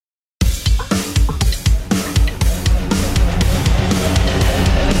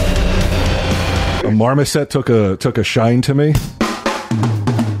marmoset took a shine to me.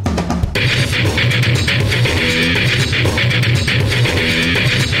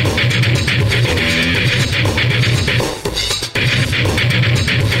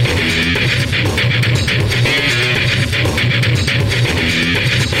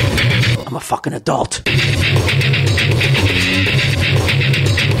 I'm a fucking adult.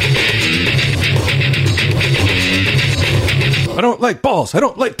 I don't like balls. I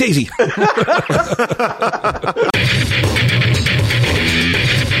don't like Daisy.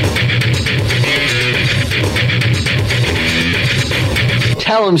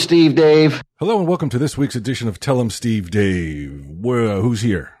 Tell him, Steve Dave. Hello and welcome to this week's edition of Tell 'em Steve Dave. Who's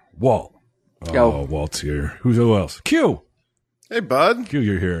here? Walt. Oh, Walt's here. Who else? Q. Hey, bud. Q,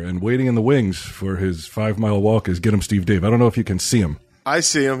 you're here. And waiting in the wings for his 5-mile walk is Get Him Steve Dave. I don't know if you can see him. I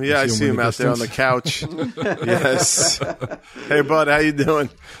see him. Yeah, I see him out there on the couch. Yes. Hey, bud, how you doing?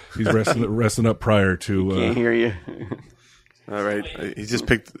 He's resting up prior to... Can't hear you. All right. He just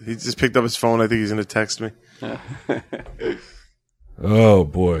picked up his phone. I think he's going to text me. Oh,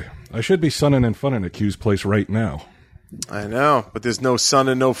 boy. I should be sunning and funning at Q's place right now. I know, but there's no sun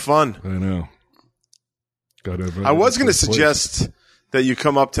and no fun. I know. I was going to suggest that you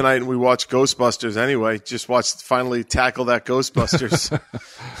come up tonight and we watch Ghostbusters anyway. Just finally tackle that Ghostbusters.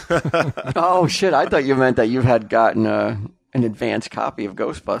 Oh, shit. I thought you meant that you had gotten an advanced copy of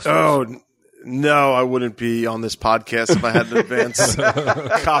Ghostbusters. Oh, no, I wouldn't be on this podcast if I had an advanced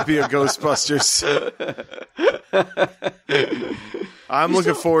copy of Ghostbusters. I'm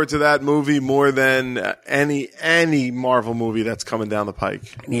looking forward to that movie more than any Marvel movie that's coming down the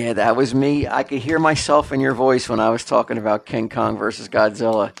pike. Yeah, that was me. I could hear myself in your voice when I was talking about King Kong versus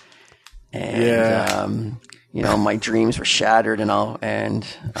Godzilla. And, my dreams were shattered and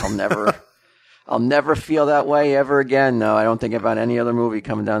I'll never feel that way ever again. No, I don't think about any other movie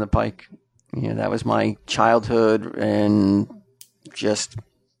coming down the pike. Yeah, that was my childhood and just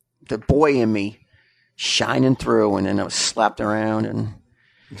the boy in me shining through, and then I was slapped around and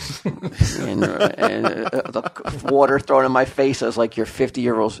the water thrown in my face. I was like, "You're 50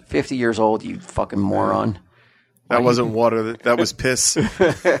 years old, you fucking moron." That wasn't water. That was piss.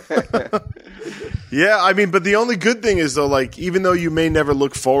 Yeah, I mean, but the only good thing is though, like, even though you may never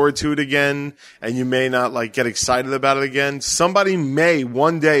look forward to it again, and you may not like get excited about it again, somebody may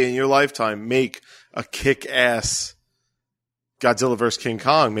one day in your lifetime make a kick-ass Godzilla vs. King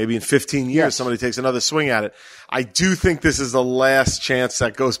Kong. Maybe in 15 years, somebody takes another swing at it. I do think this is the last chance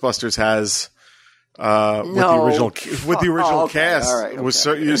that Ghostbusters has with the original cast. All right,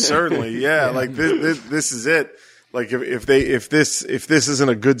 okay. Certainly, yeah. Like this is it. Like if this isn't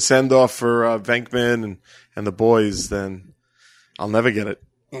a good send off for Venkman and the boys, then I'll never get it.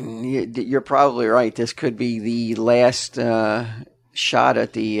 And you're probably right. This could be the last shot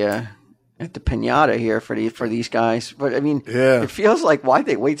at the piñata here for these guys. But I mean, It feels like, why'd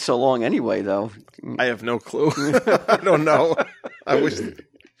they wait so long anyway, though? I have no clue. I don't know. I wish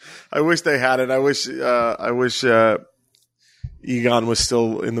they had it. I wish Egon was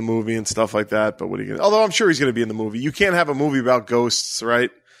still in the movie and stuff like that. But what are you gonna? Although I'm sure he's going to be in the movie. You can't have a movie about ghosts,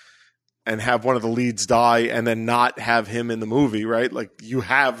 right? And have one of the leads die and then not have him in the movie, right? Like, you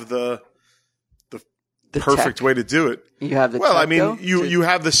have the perfect tech. way to do it. You have the well, tech, I mean, though? you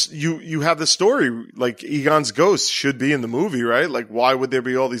have this you have the story. Like, Egon's ghost should be in the movie, right? Like, why would there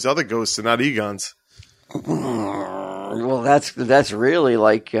be all these other ghosts and not Egon's? Well, that's really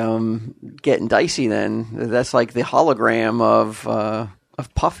like getting dicey. Then that's like the hologram of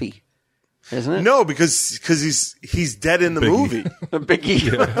Puffy, isn't it? No, because he's dead in the movie.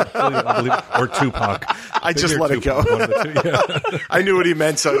 Biggie, I believe, or Tupac. I just let it go. I knew what he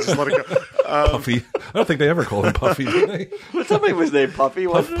meant, so I just let it go. Puffy. I don't think they ever called him Puffy, did they? Somebody was named Puffy.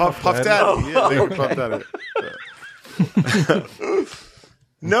 Puff Daddy. Yeah, they were Puff Daddy.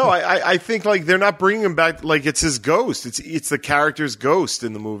 No, I think like they're not bringing him back. Like, it's his ghost. It's the character's ghost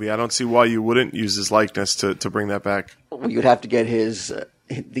in the movie. I don't see why you wouldn't use his likeness to bring that back. Well, you'd have to get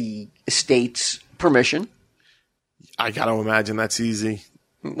the estate's permission. I got to imagine that's easy.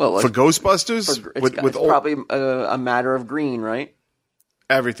 Well, for Ghostbusters, it's probably a matter of green, right?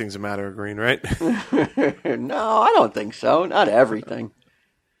 Everything's a matter of green, right? No, I don't think so. Not everything.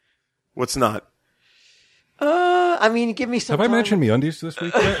 What's not? I mean, give me some. Have I mentioned MeUndies this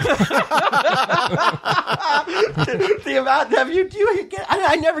week yet? The amount do you get?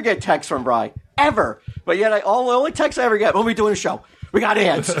 I never get texts from Bry ever, but yet the only text I ever get when we doing a show. We got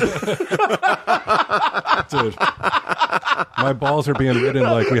ads. Dude, my balls are being ridden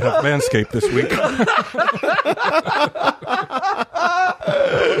like we have Manscaped this week.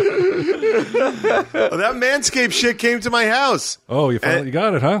 Well, that Manscaped shit came to my house. Oh, you finally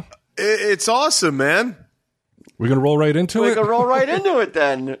got it, huh? It's awesome, man. We're going to roll right into it? We can roll right into it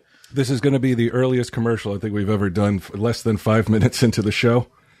then. This is going to be the earliest commercial I think we've ever done, less than 5 minutes into the show.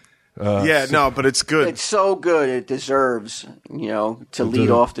 But it's good. It's so good. It deserves, to lead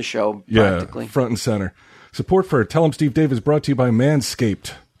off the show practically. Yeah, front and center. Support for Tell 'em Steve Dave is brought to you by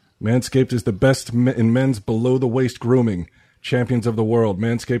Manscaped. Manscaped is the best in men's below-the-waist grooming. Champions of the world.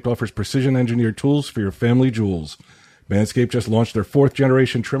 Manscaped offers precision-engineered tools for your family jewels. Manscaped just launched their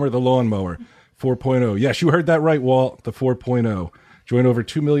 4th-generation trimmer, the Lawnmower 4.0. Yes, you heard that right, Walt, the 4.0. Join over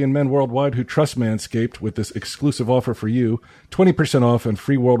 2 million men worldwide who trust Manscaped with this exclusive offer for you. 20% off and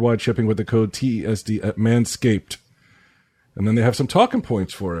free worldwide shipping with the code TESD at Manscaped. And then they have some talking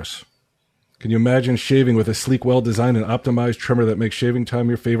points for us. Can you imagine shaving with a sleek, well-designed and optimized trimmer that makes shaving time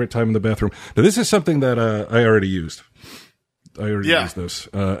your favorite time in the bathroom? Now, this is something that I already used. Used this.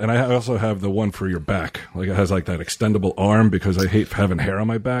 And I also have the one for your back. Like, it has like that extendable arm because I hate having hair on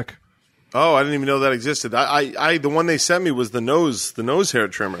my back. Oh, I didn't even know that existed. The one they sent me was the nose hair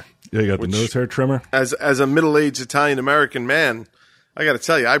trimmer. Yeah, you got the nose hair trimmer. As a middle-aged Italian American man, I got to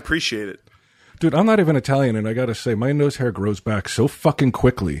tell you, I appreciate it. Dude, I'm not even Italian, and I got to say, my nose hair grows back so fucking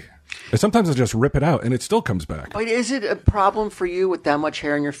quickly. And sometimes I just rip it out, and it still comes back. Wait, is it a problem for you with that much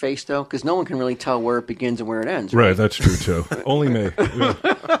hair in your face, though? Because no one can really tell where it begins and where it ends. Right, that's true, too. Only me. Yeah.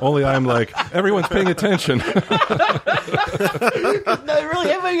 Only I'm like, everyone's paying attention. No, really,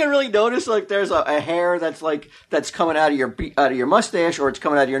 everybody can really notice, like, there's a hair that's coming out of your mustache, or it's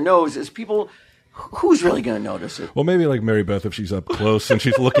coming out of your nose. Is people... Who's really going to notice it? Well, maybe like Maribeth if she's up close and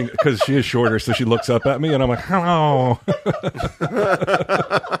she's looking, because she is shorter, so she looks up at me and I'm like, hello.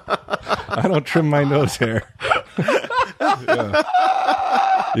 I don't trim my nose hair. Yeah.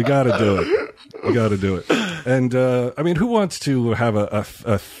 You got to do it. You got to do it. And, I mean, who wants to have a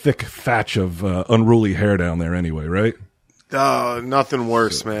thick thatch of unruly hair down there anyway, right? Oh, nothing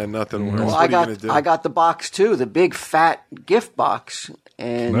worse, man. Nothing worse. Well, I got the box, too, the big fat gift box.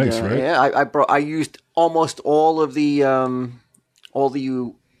 And nice, right? Yeah, I used almost all the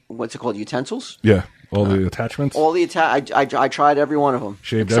what's it called, utensils? Yeah, all the attachments. All the I tried every one of them.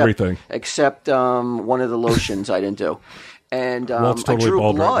 Shaved everything except one of the lotions I didn't do, and Walt's totally I drew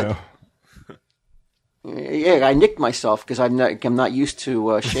bald blood. Right now. Yeah, I nicked myself because I'm not used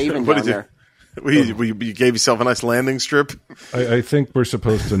to shaving down there. You gave yourself a nice landing strip? I think we're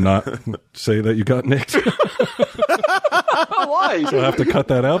supposed to not say that you got nicked. Why? So I have to cut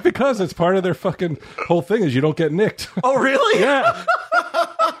that out because it's part of their fucking whole thing is you don't get nicked. Oh, really? Yeah.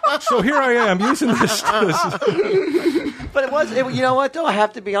 So here I am using this. But you know what, though? I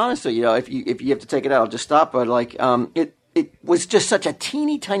have to be honest with you. If you have to take it out, I'll just stop. But like, it was just such a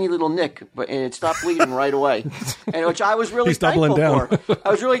teeny tiny little nick, and it stopped bleeding right away, and which I was really thankful for.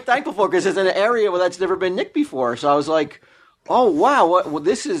 I was really thankful for because it's in an area where that's never been nicked before. So I was like, "Oh wow, what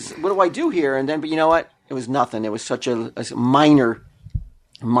do I do here?" And then, but you know what? It was nothing. It was such a minor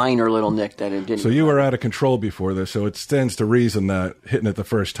little nick that it didn't. So you were out of control before this, so it stands to reason that hitting it the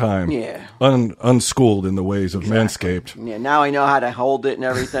first time, yeah, unschooled in the ways of Manscaped. Yeah, now I know how to hold it and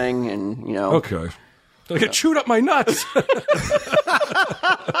everything, and Okay. Like it chewed up my nuts. What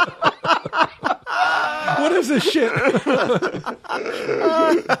is this shit?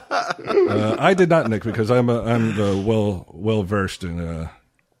 I did not nick because I'm the well versed in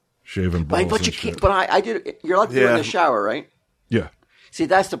shaving balls. But you can't. But I did. You're allowed to do it in the shower, right? Yeah. See,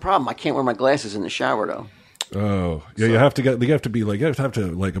 that's the problem. I can't wear my glasses in the shower though. Oh yeah, you have to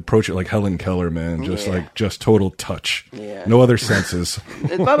approach it like Helen Keller, man. Just total touch. Yeah. No other senses.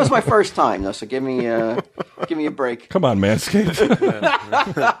 That was my first time though, so give me a break. Come on, Manscaped.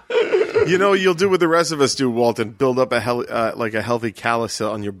 You'll do what the rest of us do, Walt, and build up a healthy callus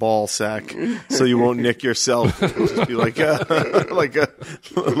on your ball sack, so you won't nick yourself. It'll just be like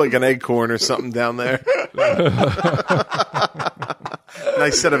an acorn or something down there.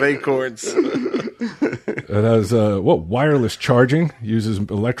 Nice set of acorns. It has wireless charging, uses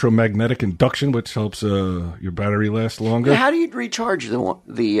electromagnetic induction, which helps your battery last longer. Yeah, how do you recharge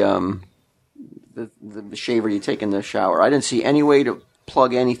the shaver you take in the shower? I didn't see any way to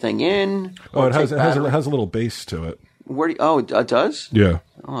plug anything in. Oh, it has a little base to it. It does? Yeah.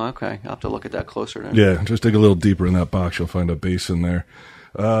 Oh, okay. I'll have to look at that closer then. Yeah, just dig a little deeper in that box. You'll find a base in there.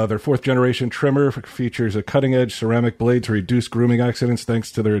 Their 4th-generation trimmer features a cutting-edge ceramic blade to reduce grooming accidents thanks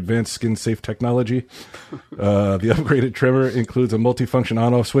to their advanced skin-safe technology. The upgraded trimmer includes a multifunction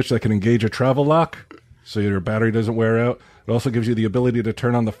on-off switch that can engage a travel lock so your battery doesn't wear out. It also gives you the ability to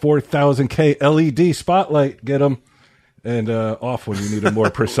turn on the 4000K LED spotlight, get them, and off when you need a more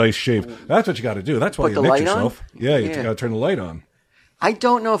precise shave. That's what you got to do. That's why you nick yourself. On? Yeah, you got to turn the light on. I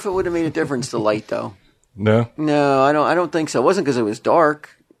don't know if it would have made a difference, the light, though. No? No, I don't think so. It wasn't because it was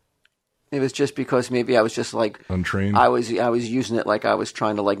dark. It was just because maybe I was just like untrained. I was using it like I was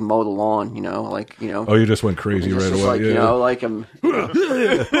trying to like mow the lawn, you know, like, you know. Oh, you just went crazy right away. Like, yeah. You know, like I'm.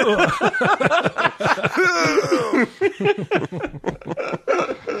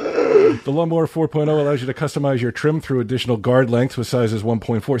 The Lawnmower 4.0 allows you to customize your trim through additional guard lengths with sizes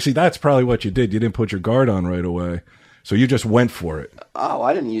 1.4. See, that's probably what you did. You didn't put your guard on right away. So you just went for it. Oh,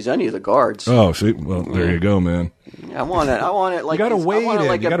 I didn't use any of the guards. Oh, see, well, there you go, man. I want it like you gotta wade in.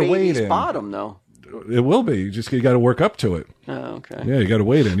 Like you a gotta wade baby's in. bottom, though. It will be. You got to work up to it. Oh, okay. Yeah, you got to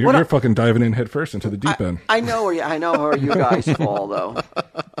wade in. You're fucking diving in head first into the deep end. I know where you guys fall, though.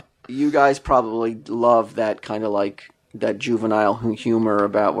 You guys probably love that kind of like that juvenile humor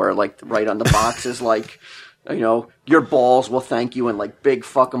about where like right on the box is like, you know, your balls will thank you in like big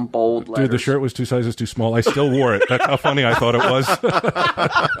fucking bold letters. Dude, the shirt was 2 sizes too small. I still wore it. That's how funny I thought it was.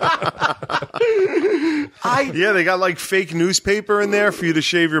 Yeah, they got like fake newspaper in there for you to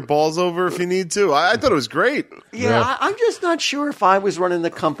shave your balls over if you need to. I thought it was great. Yeah. I'm just not sure if I was running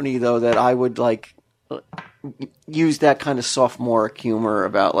the company though that I would like use that kind of sophomoric humor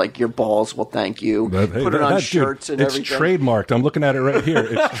about like your balls will thank you. Put it on shirts and everything. It's trademarked. I'm looking at it right here.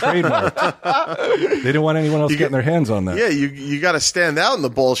 It's trademarked. They didn't want anyone else getting their hands on that. Yeah, you got to stand out in the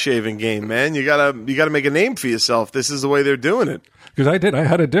ball shaving game, man. You got to make a name for yourself. This is the way they're doing it. Because I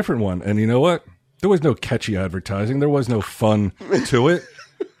had a different one, and you know what? There was no catchy advertising. There was no fun to it.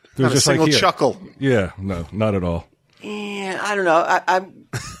 There was just a single chuckle. Yeah, no, not at all. Yeah, I don't know.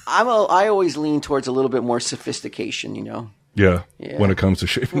 I always lean towards a little bit more sophistication, you know. Yeah. When it comes to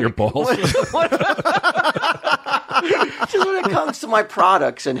shaving your balls. Just when it comes to my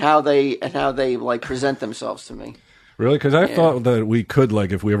products and how they like present themselves to me. Really? Because I thought that we could,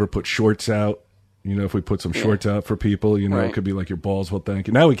 like, if we ever put shorts out, you know, if we put some shorts out for people, you know, It could be like your balls will thank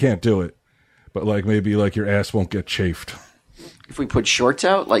you. Now we can't do it. But like maybe like your ass won't get chafed. If we put shorts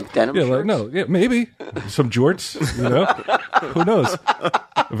out, like denim shorts? Maybe. Some jorts, you know? Who knows?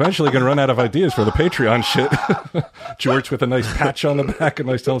 Eventually going to run out of ideas for the Patreon shit. Jorts with a nice patch on the back, a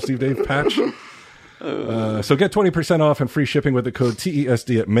nice Tell 'em Steve Dave patch. So get 20% off and free shipping with the code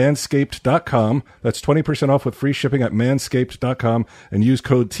TESD at manscaped.com. That's 20% off with free shipping at manscaped.com and use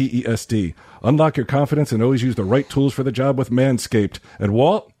code TESD. Unlock your confidence and always use the right tools for the job with Manscaped. And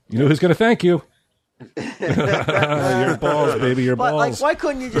Walt, you know who's going to thank you? Your balls, baby, your balls. Like, why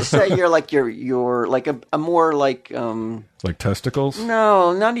couldn't you just say you're like you're like a more like like testicles?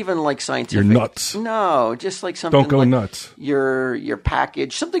 No, not even like scientific. Your nuts. No, just like something. Don't go like nuts. Your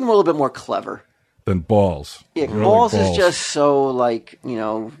package, something a little bit more clever. Than balls. Yeah, really balls is just so like, you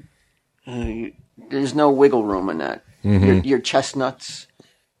know, there's no wiggle room in that. Mm-hmm. Your chestnuts,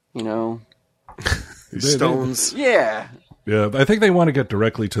 you know, stones. Yeah. Yeah, I think they want to get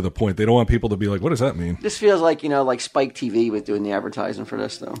directly to the point. They don't want people to be like, what does that mean? This feels like, you know, like Spike TV was doing the advertising for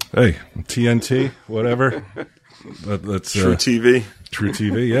this, though. Hey, TNT, whatever. That's True TV. True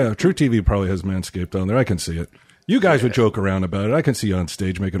TV, yeah. True TV probably has Manscaped on there. I can see it. You guys would joke around about it. I can see you on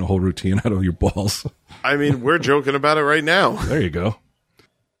stage making a whole routine out of your balls. I mean, we're joking about it right now. There you go.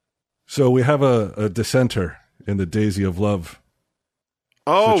 So we have a dissenter in the Daisy of Love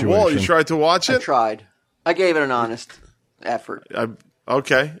situation. Walt, you tried to watch it? I tried. I gave it an honest effort.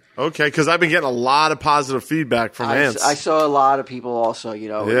 Okay, because I've been getting a lot of positive feedback from Ants. I saw a lot of people also, you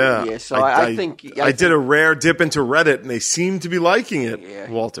know. Yeah. So I think... I did a rare dip into Reddit, and they seem to be liking it,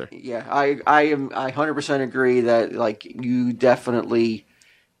 Walter. Yeah, I 100% agree that, like, you definitely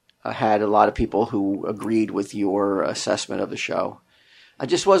had a lot of people who agreed with your assessment of the show. I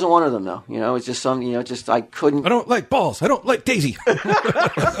just wasn't one of them, though. You know, it's just some, you know, just I couldn't. I don't like balls. I don't like Daisy.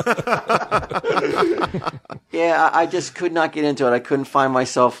 Yeah, I just could not get into it. I couldn't find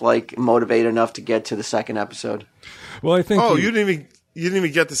myself like motivated enough to get to the second episode. Well, I think. Oh, you didn't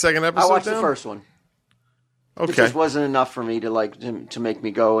even get the second episode. I watched the first one. Okay, it just wasn't enough for me to like to make me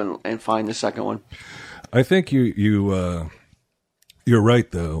go and find the second one. I think you're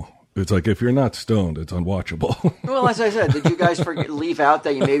right though. It's like if you're not stoned, it's unwatchable. Well, as I said, did you guys leave out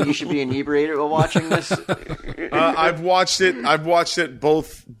that maybe you should be inebriated while watching this? I've watched it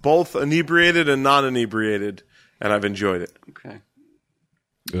both inebriated and non-inebriated, and I've enjoyed it. Okay.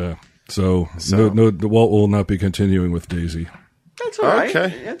 Yeah. So no, the Walt will not be continuing with Daisy. That's all right.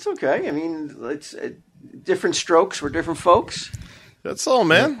 Okay. That's okay. I mean, it's different strokes for different folks. That's all,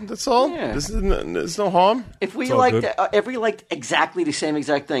 man. That's all. Yeah. There's no harm. If we liked exactly the same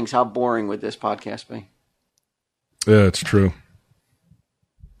exact things, how boring would this podcast be? Yeah, it's true.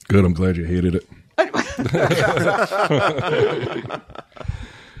 Good. I'm glad you hated it.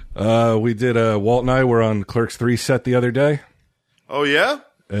 We did. Walt and I were on Clerks III set the other day. Oh yeah.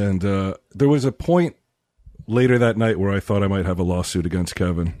 And there was a point later that night where I thought I might have a lawsuit against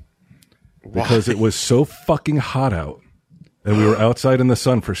Kevin. because it was so fucking hot out, and we were outside in the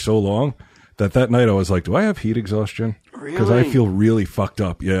sun for so long that night I was like, do I have heat exhaustion? Because I feel really fucked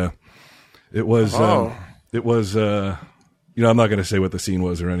up. Yeah, it was. It was. I'm not going to say what the scene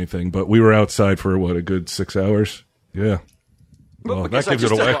was or anything, but we were outside for a good 6 hours. Yeah. Well, that gives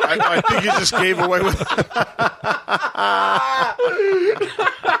it away. I think you just gave away with.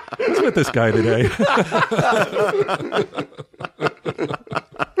 What's with this guy today?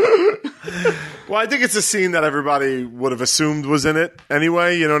 Well, I think it's a scene that everybody would have assumed was in it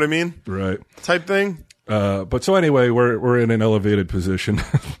anyway. You know what I mean? Right. Type thing. But so anyway, we're in an elevated position.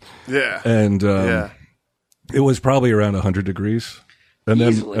 Yeah. And it was probably around 100 degrees. And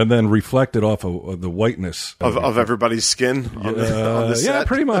then reflected off of the whiteness of everybody's skin on the set. Yeah,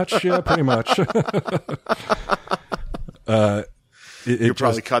 pretty much. Yeah, pretty much. You'll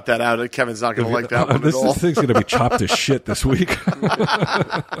probably cut that out. Kevin's not going to like that one at all. This thing's going to be chopped to shit this week.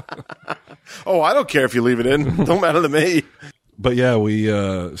 Oh, I don't care if you leave it in. Don't matter to me. But yeah, we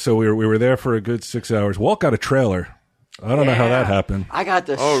were there for a good 6 hours. Walt got a trailer. I don't know how that happened. I got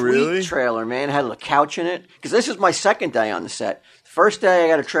the sweet trailer, man. It had a couch in it. Because this was my second day on the set. First day I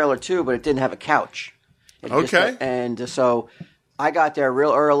got a trailer too, but it didn't have a couch. And so I got there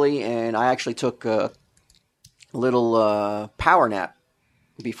real early, and I actually took a little power nap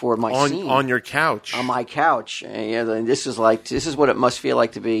before my scene. On your couch. On my couch. And this is what it must feel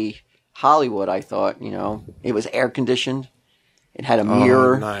like to be Hollywood, I thought. It was air conditioned. It had a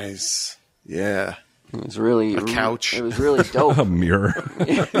mirror. Oh, nice. Yeah. It was really a couch. It was really dope. A mirror.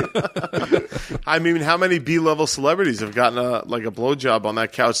 I mean, how many B-level celebrities have gotten a blowjob on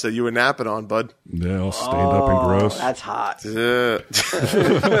that couch that you were napping on, bud? Yeah, all stained up and gross. That's hot.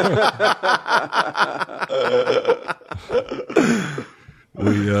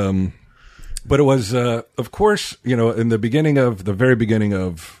 But it was, of course, in the very beginning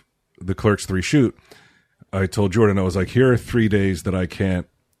of the Clerks III shoot, I told Jordan, I was like, here are 3 days that I can't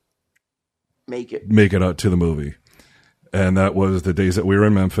make it out to the movie. And that was the days that we were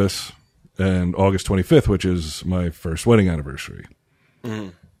in Memphis and August 25th, which is my first wedding anniversary.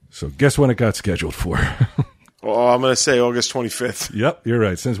 Mm. So guess when it got scheduled for? Well, I'm going to say August 25th. Yep, you're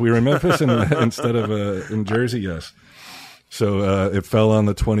right. Since we were in Memphis instead of in Jersey, yes. So it fell on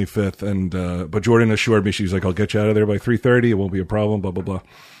the 25th, and but Jordan assured me, she's like, I'll get you out of there by 3:30. It won't be a problem, blah, blah, blah.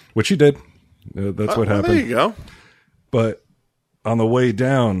 Which she did. That's what happened. There you go. But on the way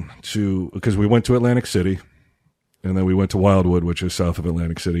down because we went to Atlantic City, and then we went to Wildwood, which is south of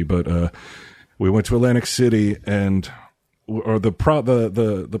Atlantic City. But we went to Atlantic City, the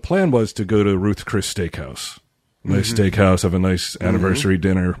plan was to go to Ruth's Chris Steakhouse. Nice steakhouse, have a nice anniversary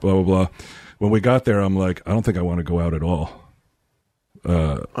dinner, blah, blah, blah. When we got there, I'm like, I don't think I want to go out at all.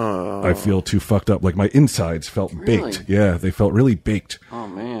 I feel too fucked up. Like my insides felt baked. Yeah, they felt really baked. Oh,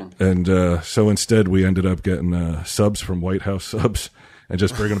 man. And so instead, we ended up getting subs from White House Subs and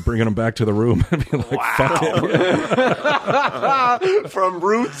just bringing them back to the room and be like, fuck it. Yeah. From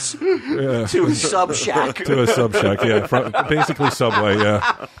Ruth's to a Sub Shack. To a Sub Shack, yeah. Basically Subway,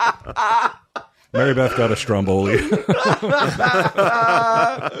 yeah. Maribeth got a Stromboli.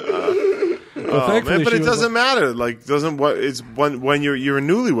 But it doesn't matter. Like, it's when you're a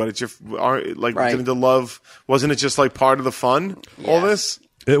newlywed. It's getting to love. Wasn't it just like part of the fun? Yeah. All this.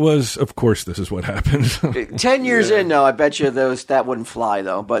 It was. Of course, this is what happened. 10 years in, though, I bet you that wouldn't fly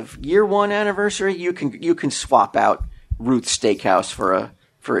though. But year one anniversary, you can swap out Ruth's Steakhouse for a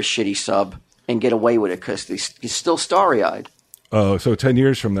shitty sub and get away with it because you're still starry eyed. Oh, so 10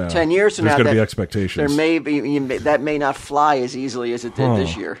 years from now. 10 years from now, there's going to be expectations. There may be that may not fly as easily as it did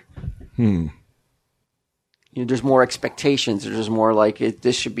this year. There's more expectations. There's more like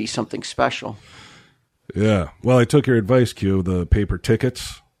this should be something special. Yeah. Well, I took your advice, Q. The paper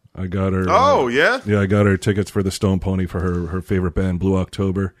tickets. I got her. Oh, yeah? Yeah, I got her tickets for the Stone Pony for her favorite band, Blue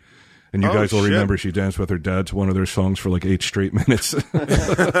October. And you guys will remember she danced with her dad to one of their songs for like 8 straight minutes.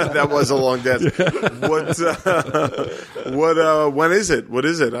 That was a long dance. When is it? What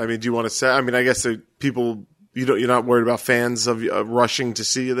is it? I mean, do you want to say? I mean, I guess people, you're not worried about fans of rushing to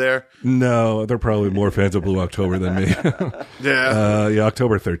see you there? No, they're probably more fans of Blue October than me. Yeah.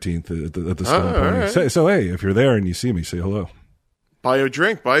 October 13th at the Stone Pony. Right. So, hey, if you're there and you see me, say hello. Buy a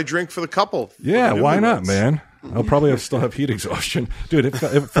drink for the couple. Yeah, why not, man? I'll probably still have heat exhaustion. Dude, it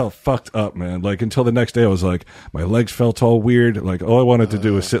felt fucked up, man. Like, until the next day, I was like, my legs felt all weird. Like, all I wanted to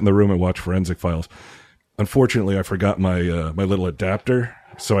do was sit in the room and watch Forensic Files. Unfortunately, I forgot my little adapter,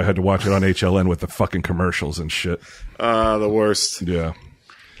 so I had to watch it on HLN with the fucking commercials and shit. The worst. Yeah.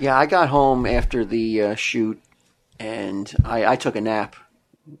 Yeah, I got home after the shoot, and I took a nap.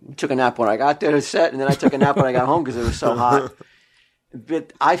 I took a nap when I got there to set, and then I took a nap when I got home because it was so hot.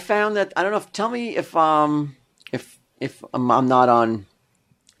 But I found that I don't know. Tell me if I'm not on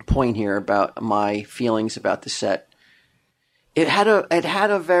point here about my feelings about the set. It had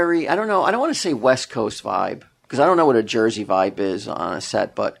a very, I don't know, I don't want to say West Coast vibe, because I don't know what a Jersey vibe is on a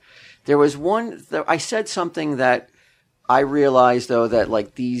set, but there was I said something that I realized, though, that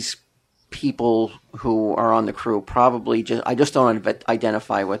like these people who are on the crew probably I just don't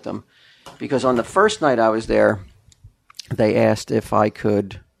identify with them. Because on the first night I was there, they asked if I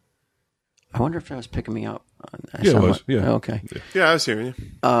could, I wonder if that was picking me up. Yeah, it was. Yeah. Okay. Yeah, I was hearing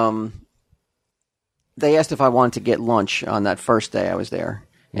you. They asked if I wanted to get lunch on that first day I was there,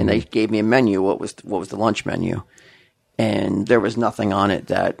 and they gave me a menu. What was the lunch menu? And there was nothing on it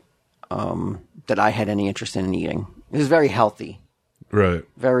that I had any interest in eating. It was very healthy, right?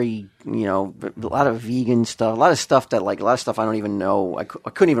 Very, a lot of vegan stuff, a lot of stuff I don't even know. I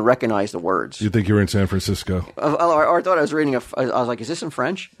couldn't even recognize the words. You think you were in San Francisco? Or I thought I was reading I was like, is this in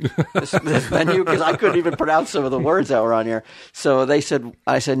French? this menu? Because I couldn't even pronounce some of the words that were on here. So I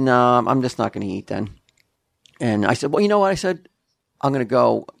said, no, I'm just not going to eat then. And I said, well, you know what? I said, I'm going to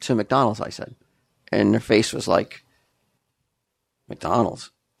go to McDonald's, I said. And their face was like, McDonald's.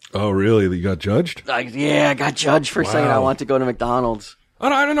 Oh, really? You got judged? Yeah, I got judged for saying I want to go to McDonald's. Oh,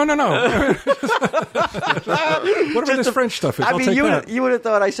 no. Whatever this French stuff is, you would have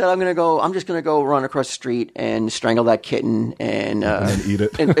thought I said, I'm just going to go run across the street and strangle that kitten and eat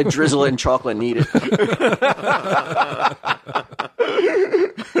it. and drizzle it in chocolate and eat it.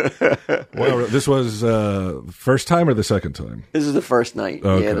 Well, this was the first time or the second time? This is the first night.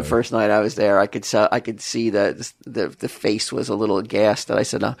 Okay. Yeah, the first night I was there, I could see that the face was a little aghast. That I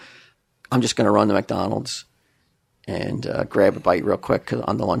said, I'm just going to run to McDonald's and grab a bite real quick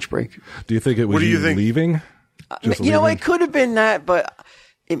on the lunch break. Do you think it was leaving? It could have been that, but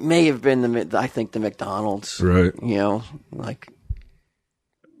it may have been the McDonald's. Right.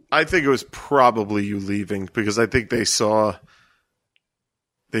 I think it was probably you leaving, because I think they saw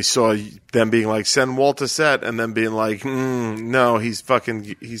them being like, send Walt to set, and then being like, no, he's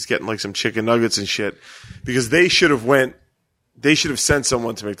getting like some chicken nuggets and shit, because they should have sent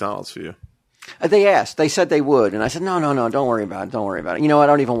someone to McDonald's for you. They asked. They said they would, and I said, no, don't worry about it. Don't worry about it. You know, I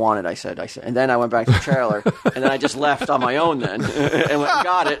don't even want it. I said, and then I went back to the trailer, and then I just left on my own then, and went and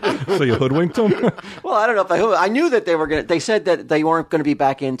got it. So you hoodwinked them? Well, I don't know if I knew that they were going to. They said that they weren't going to be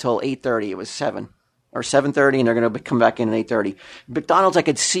back in until 8:30. It was 7 or 7:30, and they're going to come back in at 8:30. McDonald's, I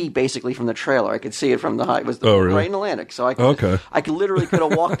could see basically from the trailer. I could see it from the high. It was really? Right in Atlantic, so I literally could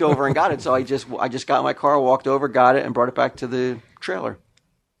have walked over and got it. So I just got in my car, walked over, got it, and brought it back to the trailer.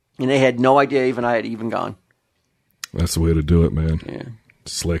 And they had no idea I had even gone. That's the way to do it, man. Yeah.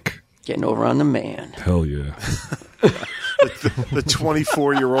 Slick. Getting over on the man. Hell yeah. The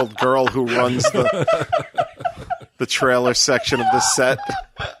 24-year-old girl who runs the trailer section of the set.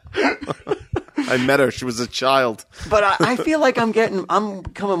 I met her. She was a child. But I feel like I'm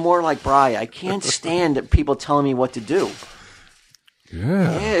becoming more like Bry. I can't stand people telling me what to do.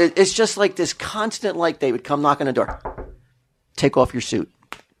 Yeah. It's just like this constant, like they would come knock on the door. Take off your suit.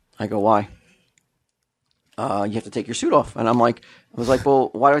 I go, why? You have to take your suit off. And I was like, well,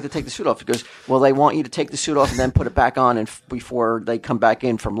 why do I have to take the suit off? He goes, well, they want you to take the suit off and then put it back on before they come back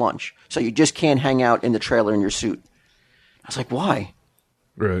in from lunch. So you just can't hang out in the trailer in your suit. I was like, why?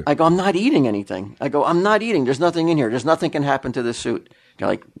 Right. I go, I'm not eating anything. I go, I'm not eating. There's nothing in here. There's nothing can happen to this suit. You're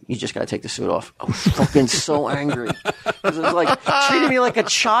like, you just got to take the suit off. I was fucking so angry. Because it was like treating me like a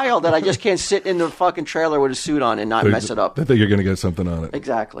child that I just can't sit in the fucking trailer with a suit on and not mess it up. They think you're going to get something on it.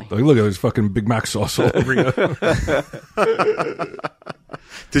 Exactly. Like, look at this fucking Big Mac sauce all over you.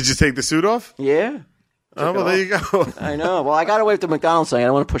 Did you take the suit off? Yeah. Oh, well, there you go. I know. Well, I got away with the McDonald's thing. I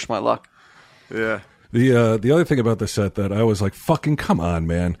don't want to push my luck. Yeah. The other thing about the set that I was like, fucking come on,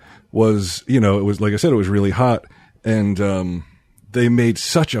 man, was, it was, like I said, it was really hot. And they made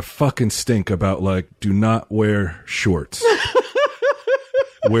such a fucking stink about, like, do not wear shorts.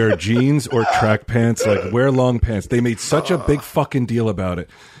 Wear jeans or track pants, like, wear long pants. They made such a big fucking deal about it.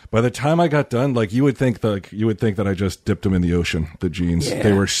 By the time I got done, like, you would think that I just dipped them in the ocean, the jeans. Yeah.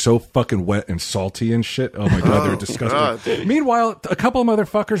 They were so fucking wet and salty and shit. Oh my God, they were disgusting. God. Meanwhile, a couple of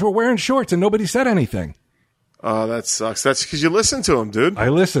motherfuckers were wearing shorts and nobody said anything. Oh, that sucks. That's because you listened to them, dude. I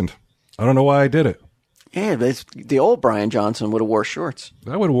listened. I don't know why I did it. Yeah, but the old Brian Johnson would have wore shorts.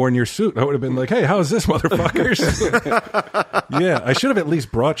 I would have worn your suit. I would have been like, hey, how's this, motherfuckers? Yeah, I should have at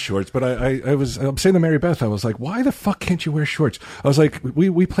least brought shorts, but I'm saying to Maribeth, I was like, why the fuck can't you wear shorts? I was like,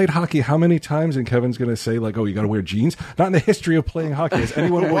 we played hockey how many times? And Kevin's going to say, like, oh, you got to wear jeans? Not in the history of playing hockey has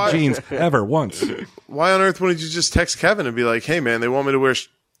anyone worn jeans ever once. Why on earth wouldn't you just text Kevin and be like, hey, man, they want me to wear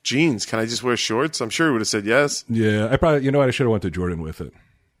jeans. Can I just wear shorts? I'm sure he would have said yes. Yeah, I probably, you know what, I should have went to Jordan with it.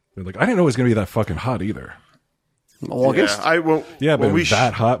 But like, I didn't know it was going to be that fucking hot either. August? Yeah, but it was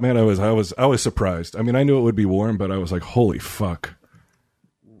that hot, man. I was surprised. I mean, I knew it would be warm, but I was like, holy fuck.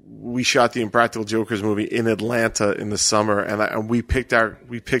 We shot the Impractical Jokers movie in Atlanta in the summer, and we picked what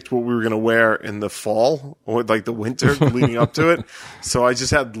we were going to wear in the fall or like the winter leading up to it. So I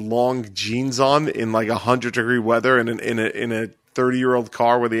just had long jeans on in like 100-degree weather in a 30-year-old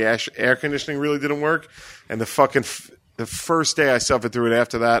car where the air conditioning really didn't work. And the first day I suffered through it.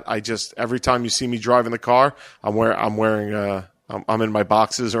 After that, every time you see me driving the car, I'm in my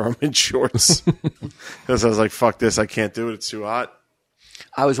boxes or I'm in shorts because I was like, fuck this, I can't do it. It's too hot.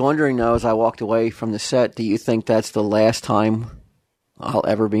 I was wondering, though, as I walked away from the set, do you think that's the last time I'll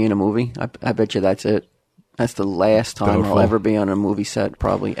ever be in a movie? I bet you that's it. That's the last time I'll ever be on a movie set,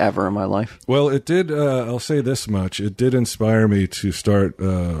 probably ever in my life. Well, it did, I'll say this much, it did inspire me to start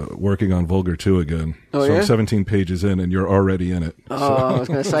working on Vulgar 2 again. Oh, so yeah? I'm 17 pages in, and you're already in it. Oh, I was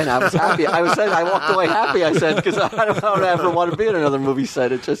going to say, I was happy. I walked away happy, I said, because I don't ever want to be in another movie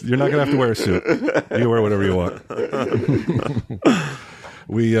set. It just... You're not going to have to wear a suit. You wear whatever you want.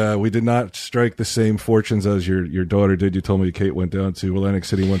 We did not strike the same fortunes as your daughter did. You told me Kate went down to Atlantic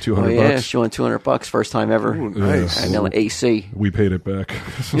City, won $200. Oh, yeah, she won $200 first time ever. Ooh, nice. And then AC. We paid it back.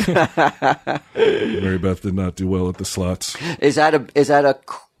 Mary Beth did not do well at the slots. Is that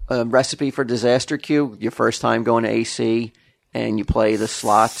a recipe for disaster cue? Your first time going to AC and you play the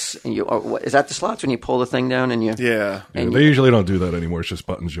slots, and is that the slots when you pull the thing down and you? Yeah. And they usually don't do that anymore. It's just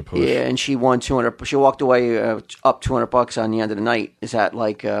buttons you push. Yeah, and she won $200. She walked away up $200 on the end of the night. Is that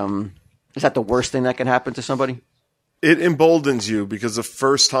like is that the worst thing that could happen to somebody? It emboldens you because the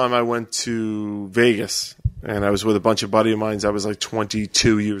first time I went to Vegas and I was with a bunch of buddy of mine, I was like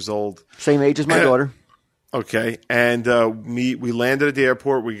 22 years old. Same age as my daughter. Okay, and we landed at the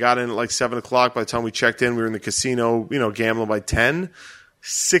airport. We got in at like 7 o'clock. By the time we checked in, we were in the casino, gambling by 10.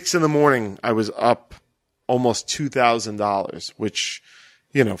 6 in the morning, I was up almost $2,000, which,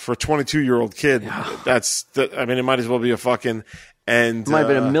 for a 22-year-old kid, it might as well be a fucking... And it might have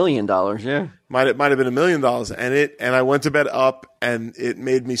been $1 million, yeah. Might have been $1 million, and I went to bed up, and it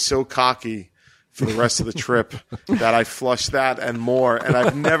made me so cocky for the rest of the trip that I flushed that and more, and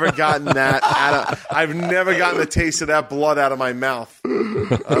I've never gotten I've never gotten a taste of that blood out of my mouth.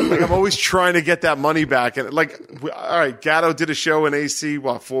 I'm always trying to get that money back, and all right, Gatto did a show in AC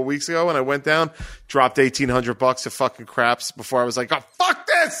 4 weeks ago, and I went down, dropped $1,800 of fucking craps before I was like, oh fuck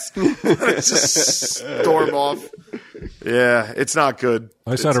this, just storm off. Yeah, it's not good.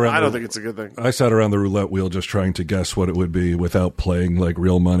 I don't think it's a good thing. I sat around the roulette wheel just trying to guess what it would be without playing like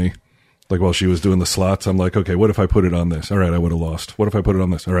real money. Like while she was doing the slots, I'm like, okay, what if I put it on this? All right, I would have lost. What if I put it on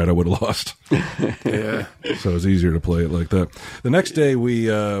this? All right, I would have lost. Yeah. So it's easier to play it like that. The next day, we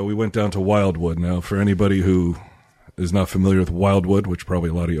went down to Wildwood. Now, for anybody who is not familiar with Wildwood, which probably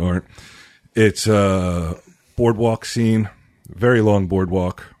a lot of you aren't, it's a boardwalk scene, very long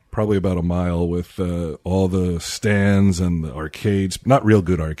boardwalk, probably about a mile, with all the stands and the arcades, not real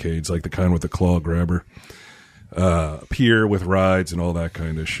good arcades, like the kind with the claw grabber, pier with rides and all that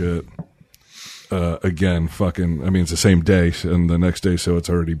kind of shit. Again, it's the same day and the next day, so it's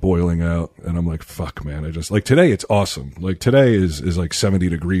already boiling out. And I'm like, fuck, man. Today it's awesome. Like today is like 70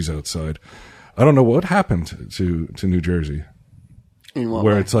 degrees outside. I don't know what happened to New Jersey. In what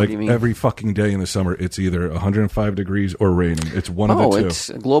where way? It's like every fucking day in the summer, it's either 105 degrees or raining. It's one of the two. Oh, it's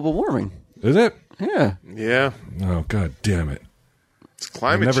global warming. Is it? Yeah. Yeah. Oh, God damn it. It's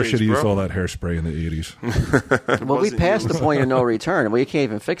climate I never change, should have used bro. all that hairspray in the 80s. Well, we passed the point of no return. We can't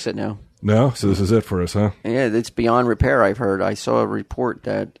even fix it now. No? So this is it for us, huh? Yeah, it's beyond repair, I've heard. I saw a report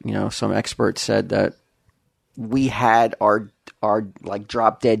that, some experts said that we had our like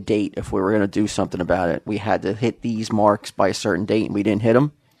drop dead date if we were going to do something about it. We had to hit these marks by a certain date and we didn't hit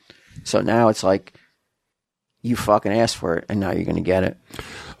them. So now it's like you fucking asked for it and now you're going to get it.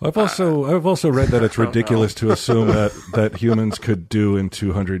 I've also read that it's ridiculous to assume that humans could do in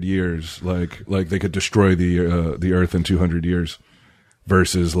 200 years, like they could destroy the Earth in 200 years,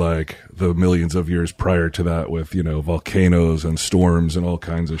 versus like the millions of years prior to that with volcanoes and storms and all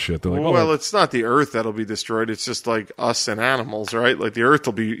kinds of shit. They're like, well, it's not the Earth that'll be destroyed. It's just like us and animals, right? Like the Earth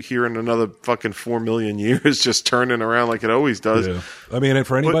will be here in another fucking 4 million years, just turning around like it always does. Yeah. I mean, and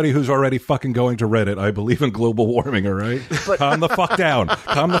for anybody who's already fucking going to Reddit, I believe in global warming. All right, calm the fuck down.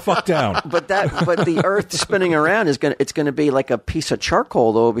 Calm the fuck down. But the Earth spinning around it's gonna be like a piece of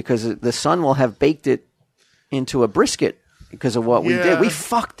charcoal though, because the sun will have baked it into a brisket. Because of what we did. We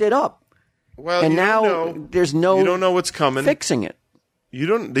fucked it up. Well, and now there's no... You don't know what's coming. Fixing it. You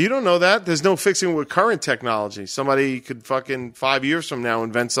don't know that. There's no fixing it with current technology. Somebody could fucking 5 years from now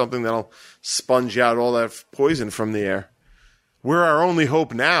invent something that'll sponge out all that poison from the air. We're our only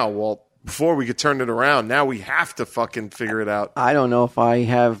hope now, Walt. Before we could turn it around, now we have to fucking figure it out. I don't know if I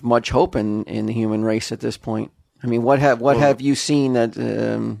have much hope in the human race at this point. I mean, what have you seen that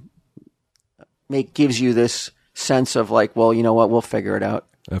gives you this sense of like, well, you know what, we'll figure it out?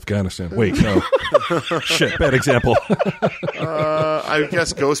 Afghanistan. Wait, no. Shit, bad example. I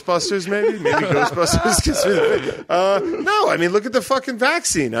guess Ghostbusters, maybe Ghostbusters. No, I mean, look at the fucking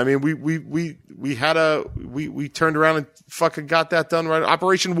vaccine. I mean, we turned around and fucking got that done right.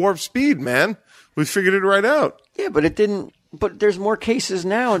 Operation Warp Speed, man. We figured it right out. Yeah, but it didn't. But there's more cases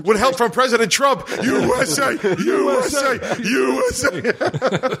now. With help from President Trump, USA.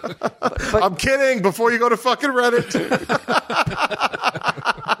 I'm kidding. Before you go to fucking Reddit.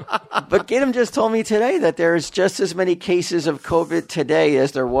 But Gidim just told me today that there's just as many cases of COVID today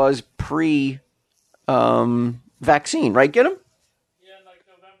as there was pre-vaccine, right, Gidim? Yeah, like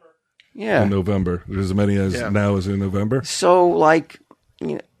November. Yeah. In November. There's as many as now as in November. So, like,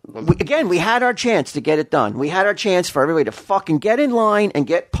 you know, we had our chance to get it done. We had our chance for everybody to fucking get in line and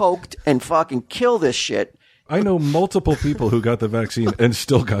get poked and fucking kill this shit. I know multiple people who got the vaccine and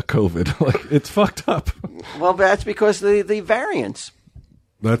still got COVID. Like, it's fucked up. Well, that's because the variants.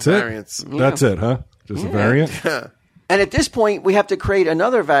 That's Variants. it? That's it, huh? Just a variant? Yeah. And at this point, we have to create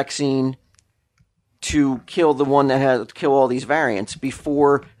another vaccine to kill the one that has kill all these variants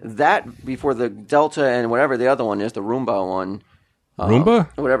before the Delta and whatever the other one is, the Roomba one. Roomba?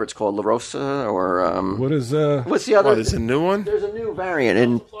 Whatever it's called, La Rosa or What is what's the other? What, is a new one? There's a new variant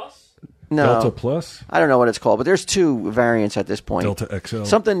and Plus? no, Delta Plus? I don't know what it's called, but there's two variants at this point. Delta XL.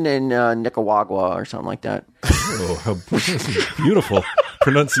 Something in Nicaragua or something like that. Oh, how beautiful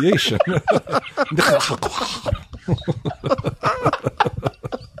pronunciation.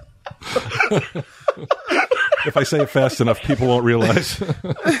 If I say it fast enough, people won't realize.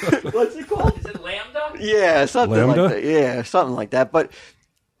 What's it called? Is it Lambda? Yeah, something Lambda? like that. Yeah, something like that. But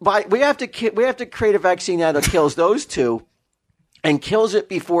we have to create a vaccine now that kills those two and kills it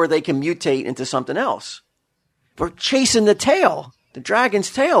before they can mutate into something else. We're chasing the tail, the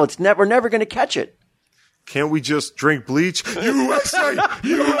dragon's tail. We're never going to catch it. Can't we just drink bleach? USA!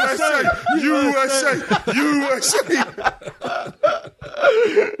 USA! USA! USA!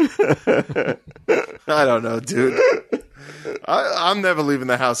 I don't know, dude. I'm never leaving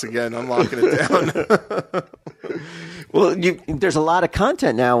the house again. I'm locking it down. Well, there's a lot of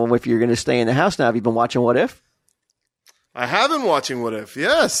content now if you're going to stay in the house now. Have you been watching What If? I have been watching What If,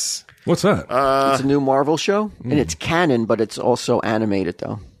 yes. What's that? It's a new Marvel show, and it's canon, but it's also animated,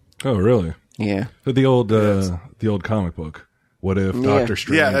 though. Oh, really? Yeah. The old comic book. What if Doctor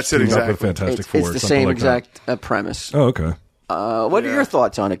Strange? Yeah, that's it, teamed up exactly. with Fantastic It's Four. the something same like exact premise. That. Oh, okay. What are your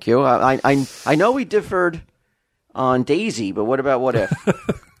thoughts on it, Q? I know we differed on Daisy, but what about What If?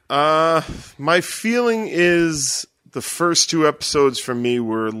 My feeling is the first two episodes for me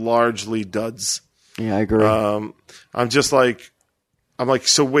were largely duds. Yeah, I agree. I'm like,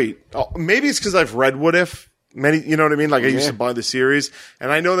 so wait, maybe it's because I've read What If. You know what I mean? Like I used to buy the series,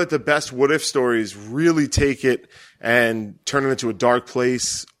 and I know that the best What If stories really take it and turn it into a dark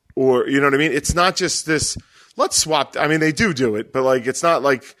place, or you know what I mean? It's not just this. Let's swap. I mean, they do it, but like it's not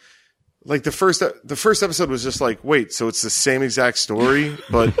like the first episode was just like, wait, so it's the same exact story,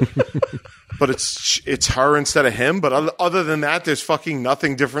 but it's her instead of him. But other than that, there's fucking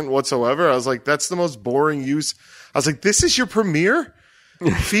nothing different whatsoever. I was like, that's the most boring use. I was like, this is your premiere?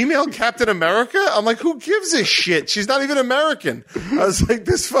 Female Captain America? I'm like, who gives a shit? She's not even American. I was like,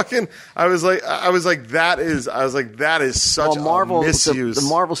 that is such a misuse. The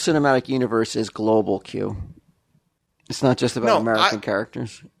Marvel Cinematic Universe is global, Q. It's not just about American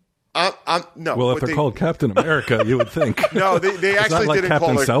characters. No. Well, if they're called Captain America, you would think. No, they it's actually not like didn't Captain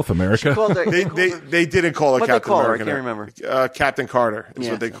call her. South America. They didn't call her Captain America. I can't remember. Captain Carter is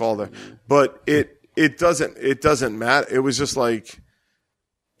what they called her. But it doesn't matter. It was just like.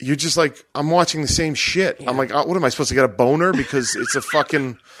 You're just like, I'm watching the same shit. Yeah. I'm like, what am I supposed to get a boner because it's a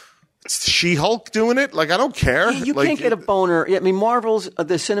fucking She-Hulk doing it? Like, I don't care. Yeah, you like, can't get a boner. I mean, Marvel's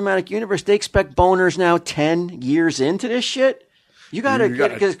the cinematic universe. They expect boners now 10 years into this shit. You gotta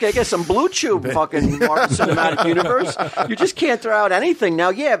get some blue chew, fucking Marvel Cinematic Universe. You just can't throw out anything now.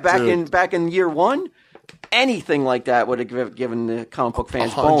 Yeah, back in year one. Anything like that would have given the comic book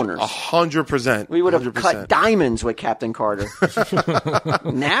fans boners. 100%. We would have cut diamonds with Captain Carter.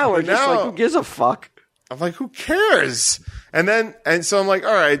 Now we're just like, who gives a fuck? I'm like, who cares? And so I'm like,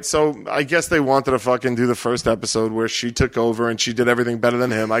 all right, so I guess they wanted to fucking do the first episode where she took over and she did everything better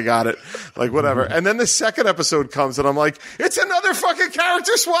than him. I got it. Like, whatever. And then the second episode comes and I'm like, it's another fucking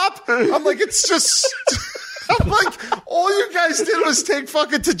character swap. I'm like, it's just, I'm like, all you guys did was take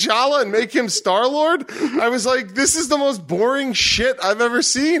fucking T'Challa and make him Star-Lord. I was like, this is the most boring shit I've ever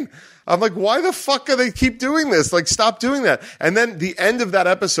seen. I'm like, why the fuck do they keep doing this? Like, stop doing that. And then the end of that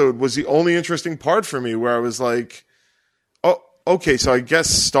episode was the only interesting part for me where I was like, oh, okay, so I guess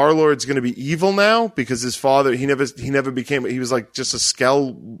Star-Lord's going to be evil now because his father, he never became, he was like just a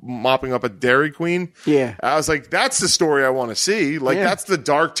skell mopping up a Dairy Queen. Yeah. I was like, that's the story I want to see. Like, that's the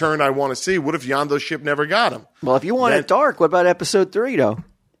dark turn I want to see. What if Yondo's ship never got him? Well, if you want it dark, what about episode 3, though?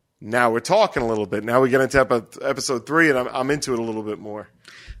 Now we're talking a little bit. Now we get into episode 3 and I'm into it a little bit more.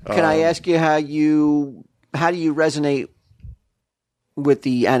 Can I ask you how do you resonate with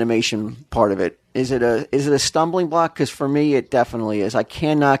the animation part of it? Is it a stumbling block? Because for me, it definitely is. I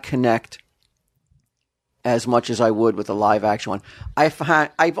cannot connect as much as I would with the live action one.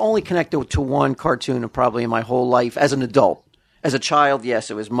 I've only connected to one cartoon probably in my whole life as an adult. As a child, yes,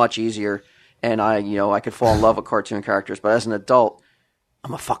 it was much easier, and I could fall in love with cartoon characters. But as an adult,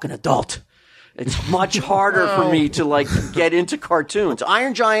 I'm a fucking adult. It's much harder for me to like get into cartoons.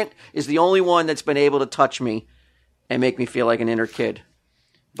 Iron Giant is the only one that's been able to touch me and make me feel like an inner kid.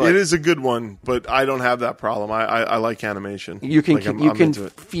 But it is a good one, but I don't have that problem. I like animation. You can I'm into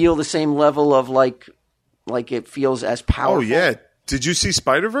it. feel the same level of like it feels as powerful. Oh yeah, did you see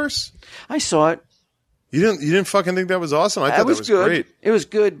Spider-Verse? I saw it. You didn't fucking think that was awesome? I thought that was good. Great. It was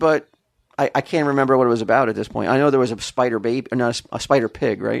good, but I can't remember what it was about at this point. I know there was a spider baby, not a spider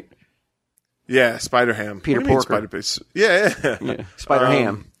pig, right? Yeah, Spider-Ham. Peter Porker. Spider-Pig? Yeah.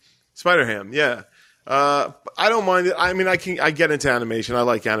 Spider-Ham. Spider-Ham, yeah. I don't mind it. I mean, I get into animation. I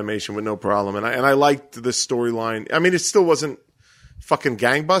like animation with no problem, and I liked the storyline. I mean, it still wasn't fucking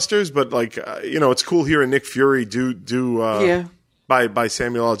gangbusters, but like it's cool hearing Nick Fury do by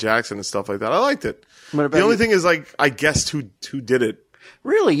Samuel L. Jackson and stuff like that. I liked it. The only thing is, like, I guessed who did it.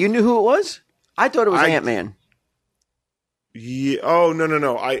 Really, you knew who it was? I thought it was Ant-Man. Yeah. Oh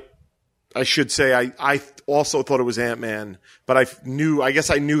no. I should say I also thought it was Ant-Man, but I guess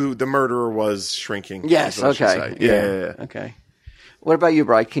I knew the murderer was Shrinking. Yes, okay. Yeah. Okay. What about you,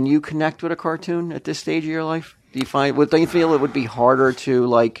 Bry? Can you connect with a cartoon at this stage of your life? Do you feel it would be harder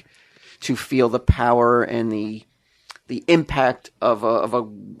to feel the power and the impact of a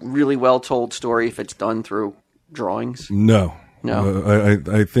really well told story if it's done through drawings? No.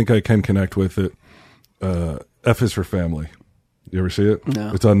 I think I can connect with it. F is for Family. You ever see it?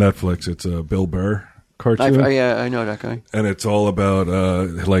 No. It's on Netflix. It's a Bill Burr cartoon. I know that guy. And it's all about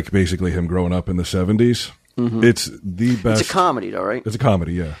like basically him growing up in the 70s. Mm-hmm. It's the best. It's a comedy, though, right? It's a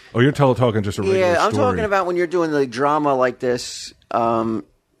comedy, yeah. Oh, you're talking just a regular story. Yeah, I'm talking about when you're doing the drama like this. To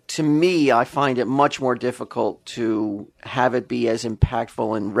me, I find it much more difficult to have it be as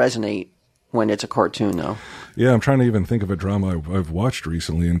impactful and resonate when it's a cartoon, though. Yeah, I'm trying to even think of a drama I've watched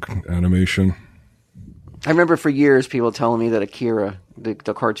recently in animation. I remember for years people telling me that Akira, the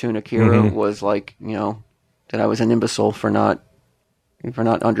cartoon Akira, was like, that I was an imbecile for not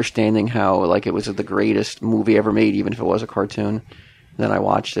understanding how like it was the greatest movie ever made, even if it was a cartoon. Then I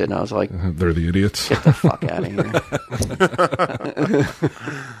watched it and I was like, they're the idiots. Get the fuck out of here.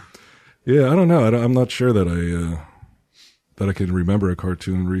 Yeah, I don't know. I'm not sure that I can remember a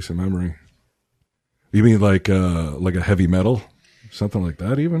cartoon in recent memory. You mean like a heavy metal? Something like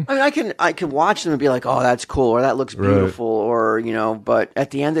that, even. I mean, I can watch them and be like, "Oh, that's cool," or "That looks beautiful," or But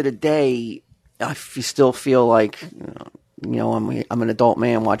at the end of the day, I still feel like I'm an adult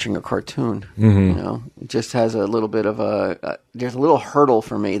man watching a cartoon. Mm-hmm. It just has a little bit of there's a little hurdle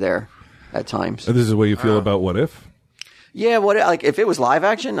for me there at times. And this is the way you feel about What If? Yeah, like if it was live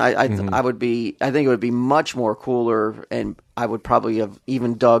action, I think it would be much more cooler, and I would probably have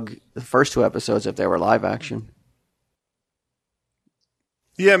even dug the first 2 episodes if they were live action.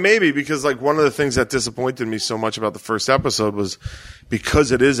 Yeah, maybe, because like one of the things that disappointed me so much about the first episode was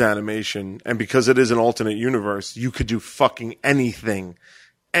because it is animation and because it is an alternate universe, you could do fucking anything,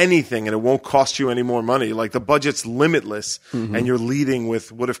 and it won't cost you any more money. Like the budget's limitless, and you're leading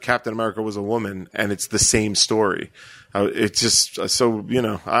with what if Captain America was a woman, and it's the same story. It's just so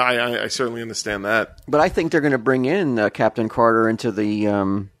I certainly understand that. But I think they're going to bring in Captain Carter into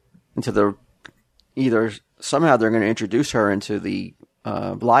the either somehow they're going to introduce her into the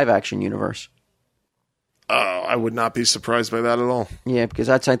live action universe. I would not be surprised by that at all. Yeah, because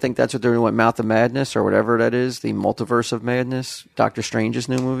I think that's what they're doing with Mouth of Madness or whatever that is, the Multiverse of Madness, Doctor Strange's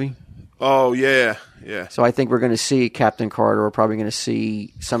new movie. Oh, yeah. So I think we're going to see Captain Carter. We're probably going to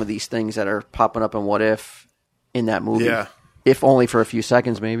see some of these things that are popping up in What If in that movie. Yeah. If only for a few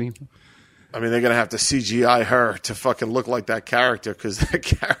seconds, maybe. I mean, they're going to have to CGI her to fucking look like that character because that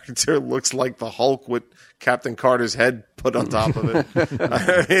character looks like the Hulk with Captain Carter's head put on top of it.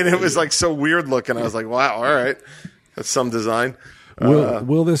 I mean, it was like so weird looking. I was like, wow, all right. That's some design.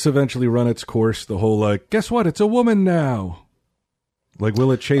 Will this eventually run its course? The whole, like, guess what? It's a woman now. Like,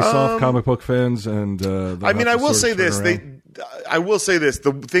 will it chase off comic book fans? And I mean, I will say this. I will say this.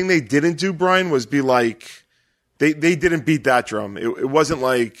 The thing they didn't do, Brian, was be like, they didn't beat that drum. It wasn't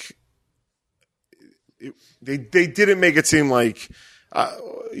like... They didn't make it seem like,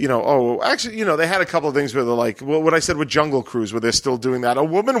 actually, they had a couple of things where they're like, well, what I said with Jungle Cruise, where they're still doing that, a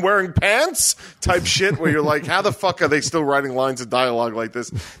woman wearing pants type shit, where you're like, how the fuck are they still writing lines of dialogue like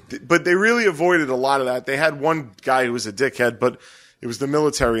this? But they really avoided a lot of that. They had one guy who was a dickhead, but it was the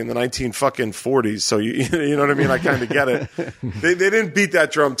military in the 1940s. So you know what I mean? I kind of get it. They didn't beat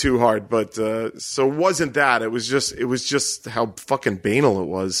that drum too hard, but, so it wasn't that. It was just how fucking banal it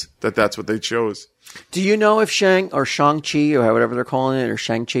was that's what they chose. Do you know if Shang-Chi, or whatever they're calling it, or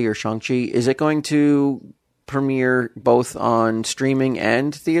Shang-Chi or Shang-Chi, is it going to premiere both on streaming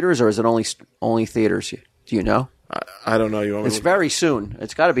and theaters, or is it only theaters? Do you know? I don't know. It's very soon.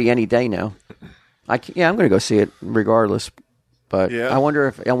 It's got to be any day now. I'm going to go see it regardless. But yeah. I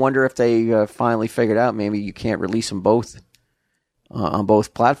wonder if they finally figured out maybe you can't release them both on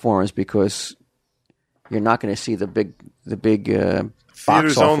both platforms because you're not going to see the big theaters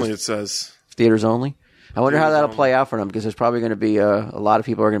box office. Only. It says. Theaters only. I wonder how that'll play out for them because there's probably going to be a lot of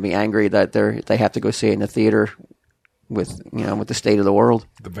people are going to be angry that they have to go see it in the theater with the state of the world.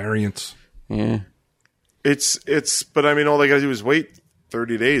 The variants. Yeah. But I mean, all they got to do is wait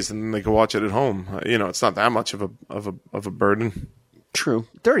 30 days and then they can watch it at home. It's not that much of a burden. True.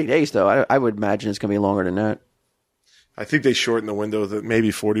 30 days though. I would imagine it's going to be longer than that. I think they shortened the window to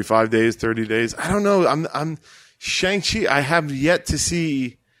maybe 45 days, 30 days. I don't know. I'm Shang-Chi. I have yet to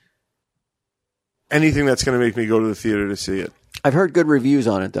see anything that's going to make me go to the theater to see it. I've heard good reviews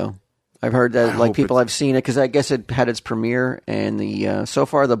on it, though. I've heard that people have seen it because I guess it had its premiere, and so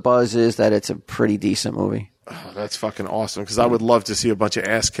far the buzz is that it's a pretty decent movie. Oh, that's fucking awesome because I would love to see a bunch of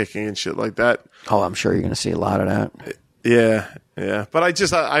ass kicking and shit like that. Oh, I'm sure you're going to see a lot of that. Yeah. But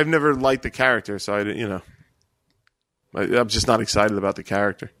I've never liked the character, so I'm just not excited about the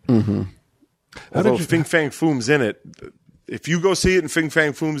character. Mm-hmm. Although Fing Fang Foom's in it. If you go see it and Fing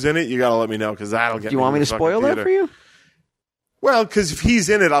Fang Foom's in it, you got to let me know because that'll get me. Do you want me to spoil that for you? Well, because if he's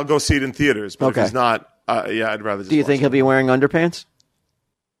in it, I'll go see it in theaters. But if he's not, I'd rather just Do you think he'll be wearing underpants?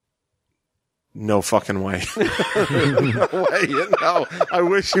 No fucking way. No way. No. I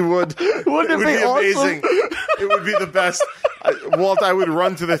wish he would. Wouldn't it be awesome? Amazing. It would be the best. Walt, I would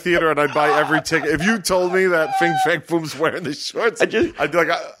run to the theater and I'd buy every ticket. If you told me that Fing Fang Foom's wearing the shorts, I'd be like,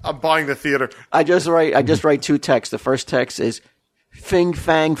 I'm buying the theater. I just write two texts. The first text is Fing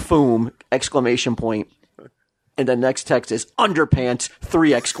Fang Foom! ! And the next text is underpants!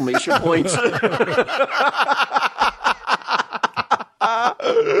 3 exclamation points.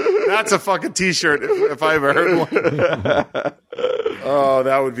 That's a fucking t-shirt if I ever heard one. Oh,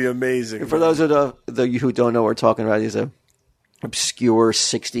 that would be amazing. For those of you who don't know what we're talking about, he's a obscure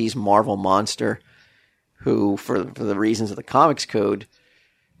 60s Marvel monster who, for the reasons of the comics code,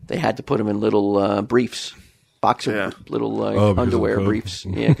 they had to put him in little briefs. Little underwear briefs.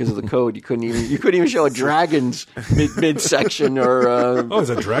 Yeah, because of the code, you couldn't even show a dragon's midsection or. Oh, is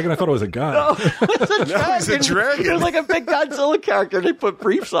it a dragon? I thought it was a guy. No, it's a dragon. No, it's a dragon. It was like a big Godzilla character. They put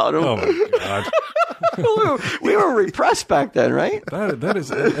briefs on him. Oh my god. we were repressed back then, right? That is.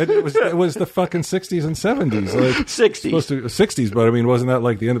 It was the fucking 60s and 70s. Like 60s. 60s, but I mean, wasn't that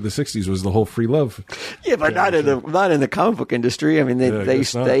like the end of the 60s? Was the whole free love? Yeah, but not in the comic book industry. I mean,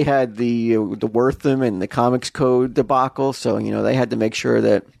 they had the Wortham and the comics code debacle, so they had to make sure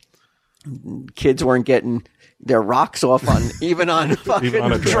that kids weren't getting their rocks off on even on fucking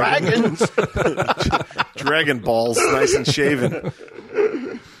dragons. Dragon balls, nice and shaven.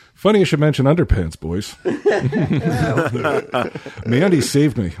 Funny you should mention underpants, boys. Mandy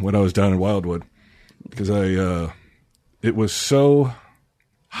saved me when I was down in Wildwood because it was so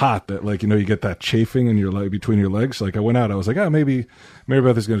hot that you get that chafing in your leg between your legs. Like I went out, I was like, maybe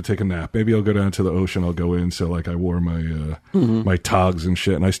Maribeth is going to take a nap. Maybe I'll go down to the ocean. I'll go in. So I wore my my togs and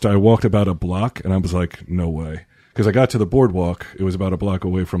shit, and I walked about a block, and I was like, no way, because I got to the boardwalk. It was about a block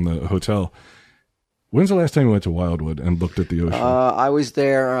away from the hotel. When's the last time you went to Wildwood and looked at the ocean? I was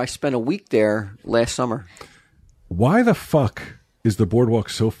there. I spent a week there last summer. Why the fuck is the boardwalk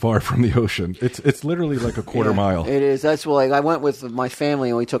so far from the ocean? It's literally like a quarter mile. It is. That's why I went with my family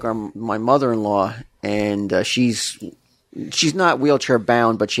and we took my mother-in-law, and she's not wheelchair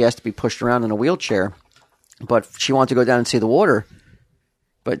bound, but she has to be pushed around in a wheelchair. But she wanted to go down and see the water,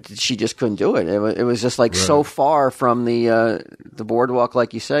 but she just couldn't do it. It was just like so far from the boardwalk,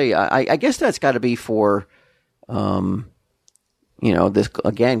 like you say. I guess that's got to be for. This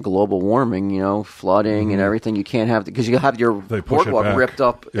again, global warming, flooding and everything. You can't have because you have your boardwalk ripped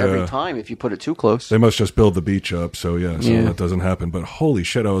up every time if you put it too close. They must just build the beach up, so that doesn't happen. But holy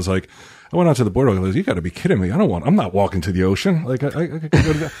shit, I was like, I went out to the boardwalk. I was like, you got to be kidding me! I'm not walking to the ocean. Like I could go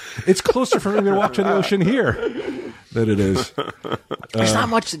to the, it's closer for me to walk to the ocean here than it is. There's not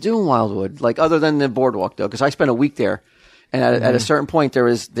much to do in Wildwood, like other than the boardwalk though, because I spent a week there, and at a certain point there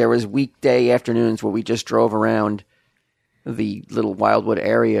was weekday afternoons where we just drove around the little Wildwood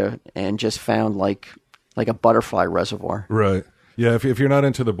area and just found like a butterfly reservoir. Right. Yeah, if you're not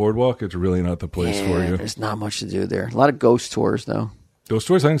into the boardwalk, it's really not the place for you. There's not much to do there. A lot of ghost tours, though. Ghost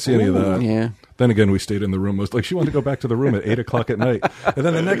tours? I didn't see any of that. Yeah. Then again, we stayed in the room. It was like she wanted to go back to the room at 8 o'clock at night. And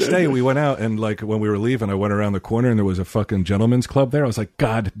then the next day we went out, and like when we were leaving, I went around the corner and there was a fucking gentleman's club there. I was like,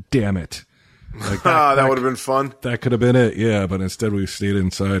 God damn it. Like that would have been fun. That could have been it, yeah. But instead we stayed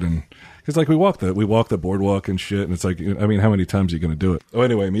inside and... Because like we walked the boardwalk and shit, and it's like, I mean, how many times are you going to do it? Oh,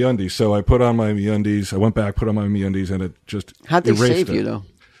 anyway, MeUndies. So I put on my MeUndies. I went back, put on my MeUndies, and it just how'd they erased save it. you though?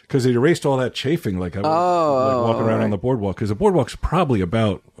 Because it erased all that chafing, like I was like walking around on the boardwalk. Because the boardwalk's probably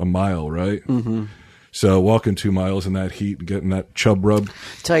about a mile, right? Mm-hmm. So walking 2 miles in that heat and getting that chub rub.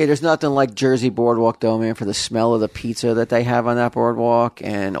 Tell you, there's nothing like Jersey Boardwalk though, man. For the smell of the pizza that they have on that boardwalk,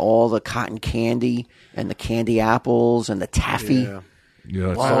 and all the cotton candy and the candy apples and the taffy. Yeah.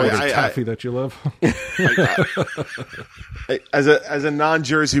 Yeah, it's all the taffy that you love. As a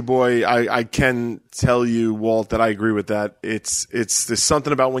non-Jersey boy, I can tell you, Walt, that I agree with that. It's there's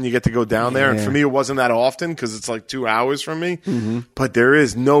something about when you get to go down there, and for me, it wasn't that often because it's like 2 hours from me. Mm-hmm. But there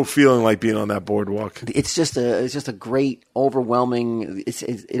is no feeling like being on that boardwalk. It's just a great overwhelming.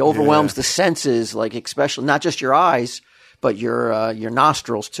 It overwhelms the senses, like especially not just your eyes, but your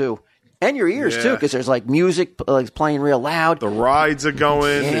nostrils too. And your ears, too, because there's, like, music playing real loud. The rides are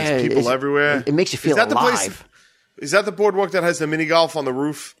going. There's people everywhere. It makes you feel alive. Is that the boardwalk that has the mini golf on the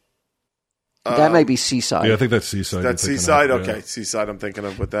roof? That may be Seaside. Yeah, I think that's Seaside. That's Seaside? Okay, Seaside I'm thinking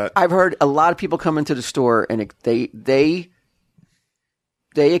of with that. I've heard a lot of people come into the store, and they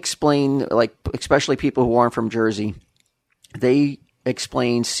explain, like, especially people who aren't from Jersey, they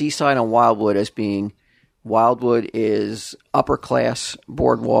explain Seaside and Wildwood as being... Wildwood is upper class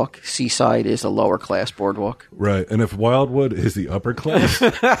boardwalk. Seaside is a lower class boardwalk. Right. And if Wildwood is the upper class,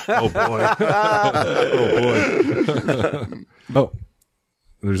 oh boy. Oh boy. Oh,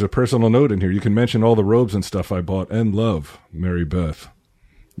 there's a personal note in here. You can mention all the robes and stuff I bought and love, Maribeth.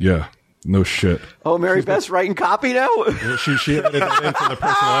 Yeah. No shit. Oh, Maribeth's writing copy now? Well, she added that in for the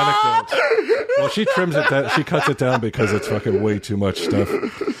personal anecdotes. Well, she trims it down. She cuts it down because it's fucking way too much stuff.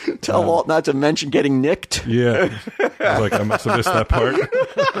 Tell Walt not to mention getting nicked. Yeah. I was like, I must have missed that part.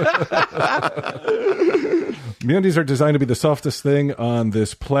 MeUndies are designed to be the softest thing on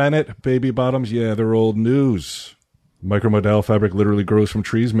this planet. Baby bottoms, yeah, they're old news. Micromodal fabric literally grows from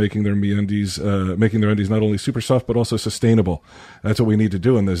trees, making their undies not only super soft but also sustainable. That's what we need to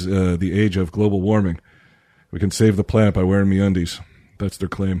do in this the age of global warming. We can save the planet by wearing MeUndies. That's their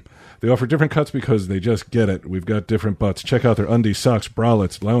claim. They offer different cuts because they just get it. We've got different butts. Check out their undies, socks,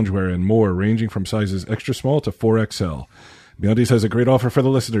 bralettes, loungewear, and more, ranging from sizes extra small to 4XL. MeUndies has a great offer for the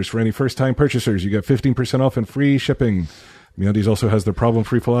listeners. For any first-time purchasers, you get 15% off and free shipping. MeUndies also has their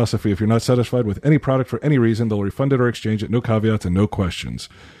problem-free philosophy. If you're not satisfied with any product for any reason, they'll refund it or exchange it, no caveats and no questions.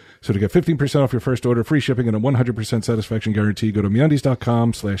 So to get 15% off your first order, free shipping, and a 100% satisfaction guarantee, go to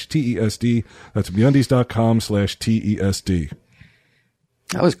MeUndies.com/TESD. That's MeUndies.com/TESD.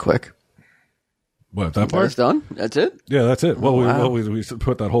 That was quick. What, that part? That's done? That's it? Yeah, that's it. Well, we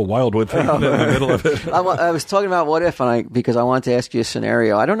put that whole Wildwood thing in the middle of it. I was talking about what if, because I wanted to ask you a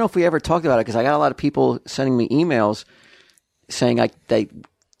scenario. I don't know if we ever talked about it, because I got a lot of people sending me emails saying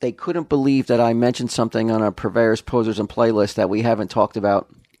they couldn't believe that I mentioned something on our Purveyors, Posers, and Playlist that we haven't talked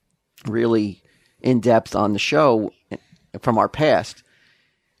about really in depth on the show from our past,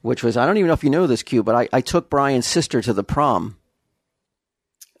 which was, I don't even know if you know this, Q, but I took Brian's sister to the prom.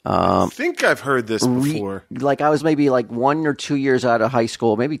 I think I've heard this before. I was maybe 1 or 2 years out of high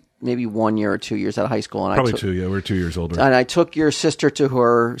school, maybe 1 year or 2 years out of high school. And Probably 2, yeah. We're 2 years older. And I took your sister to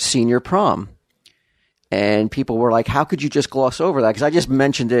her senior prom. And people were like, how could you just gloss over that? Because I just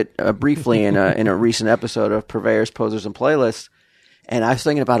mentioned it briefly in a recent episode of Purveyors, Posers, and Playlists. And I was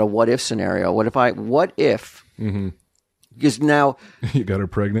thinking about a what-if scenario. What if Because now, You got her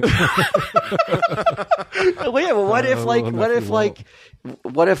pregnant. well,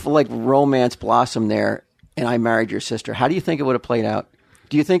 what if romance blossomed there, and I married your sister? How do you think it would have played out?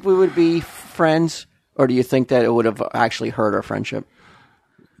 Do you think we would be friends, or do you think that it would have actually hurt our friendship?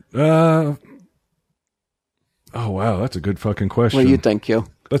 Oh wow, that's a good fucking question. What do you think, Q?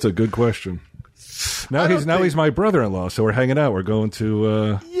 That's a good question. Now he's my brother-in-law, so we're hanging out. We're going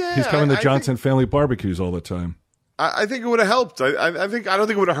to he's coming to Johnson family barbecues all the time. I think it would have helped. I don't think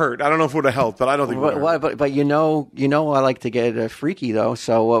it would have hurt. I don't know if it would have helped, but I don't think it would have hurt. But you know, I like to get freaky though.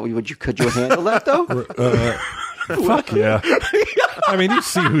 So could you handle that though? Fuck yeah! I mean, you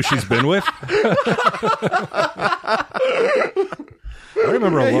see who she's been with. I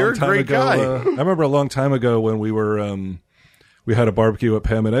remember a long time ago. I remember a long time ago when we were we had a barbecue at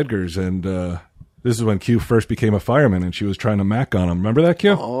Pam and Edgar's, and this is when Q first became a fireman, and she was trying to mac on him. Remember that,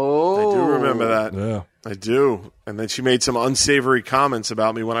 Q? Oh, I do remember that. Yeah, I do. And then she made some unsavory comments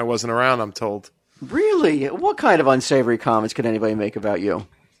about me when I wasn't around, I'm told. Really? What kind of unsavory comments could anybody make about you?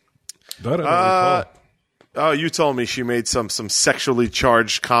 that I don't recall. Oh, you told me she made some sexually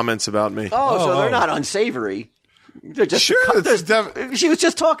charged comments about me. So they're not unsavory. They're just Sure, she was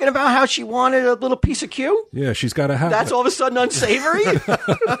just talking about how she wanted a little piece of Q. Yeah, she's got to have That's it. all of a sudden unsavory?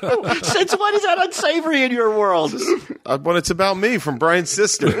 Since when is that unsavory in your world? When it's about me from Brian's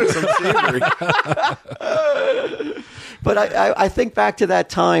sister. It's unsavory. But I think back to that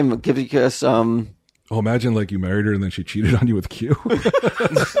time because Oh, imagine like you married her and then she cheated on you with Q.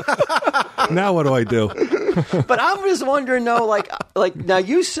 Now what do I do? but I'm just wondering though, like now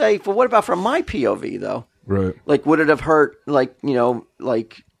you say, but what about from my POV though? Right. Like, would it have hurt, like, you know,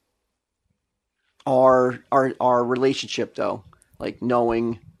 like our relationship though? Like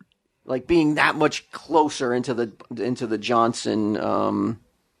knowing, like being that much closer into the Johnson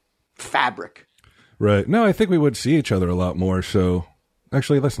fabric. Right. No, I think we would see each other a lot more. So,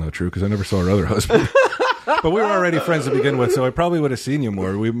 actually, that's not true because I never saw her other husband. But we were already friends to begin with, so I probably would have seen you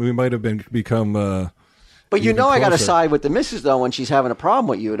more. We might have become. But you know, I got to closer. side with the missus though when she's having a problem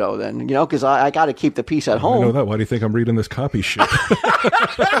with you though. Then you know, because I got to keep the peace at I home. know that. Why do you think I'm reading this copy shit?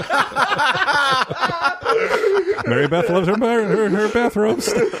 Maribeth loves her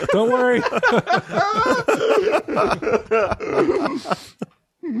bathrobes. Don't worry.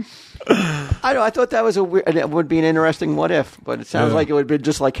 I know. I thought that was it would be an interesting what if, but it sounds like it would have been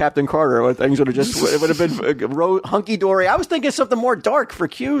just like Captain Carter, where things would have it would have been hunky dory. I was thinking something more dark for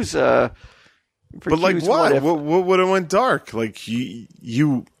Q's. But like what? What would have went dark? Like you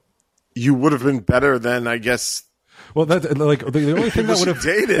would have been better than, I guess. Well, that like the only thing that would have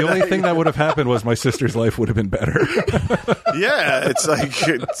dated. the only thing that would have happened was my sister's life would have been better. Yeah, it's like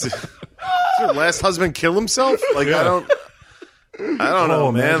did her last husband kill himself? Like I don't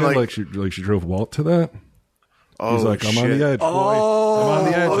know, man. Imagine, like she drove Walt to that. Oh, he's like, I'm on the edge, boy. Oh, I'm on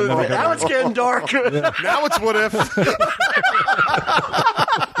the edge. And then I got now it's getting dark. Now it's what if.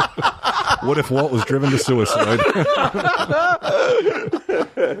 What if Walt was driven to suicide?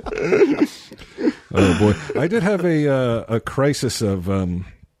 Oh boy, I did have a crisis of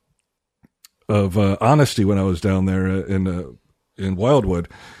honesty when I was down there in Wildwood.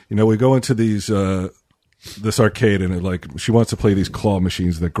 You know, we go into these this arcade and she wants to play these claw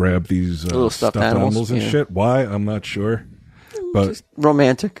machines that grab these little stuffed animals and shit. Why? I'm not sure. But just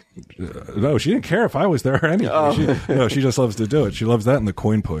romantic. No, she didn't care if I was there or anything. Oh. She just loves to do it. She loves that and the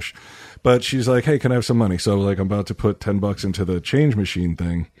coin push. But she's like, hey, can I have some money? So like I'm about to put $10 into the change machine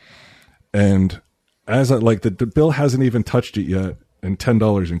thing. And as the bill hasn't even touched it yet, and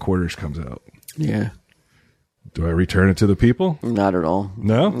 $10 in quarters comes out. Yeah. Do I return it to the people? Not at all.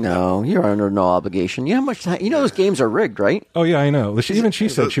 No? No, you're under no obligation. You know how much time? You know those games are rigged, right? Oh, yeah, I know. She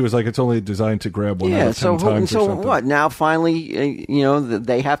said, she was like, it's only designed to grab one out of 10 times or something. What? Now finally,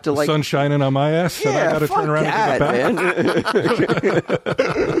 they have to like... Sun shining on my ass, and I got to turn around and give it back?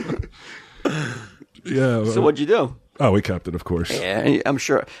 Yeah. So what'd you do? Oh, we kept it, of course. Yeah, I'm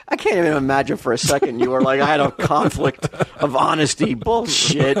sure. I can't even imagine for a second you were like, I had a conflict of honesty.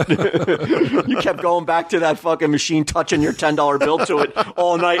 Bullshit. You kept going back to that fucking machine, touching your $10 bill to it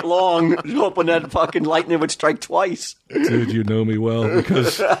all night long, hoping that fucking lightning would strike twice. Dude, you know me well,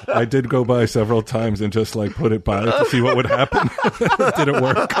 because I did go by several times and just like put it by to see what would happen. It didn't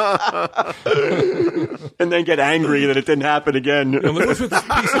work. And then get angry that it didn't happen again. I'm like, what's with this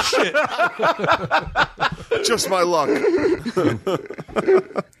piece of shit? Just my luck. A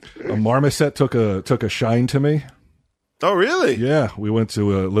marmoset took a shine to me. Oh, really? Yeah, we went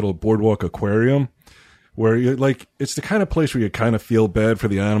to a little boardwalk aquarium where it's the kind of place where you kind of feel bad for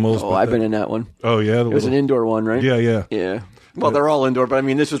the animals. Oh, I've been in that one. Oh, yeah? It was an indoor one, right? Yeah. Yeah. Well, they're all indoor, but I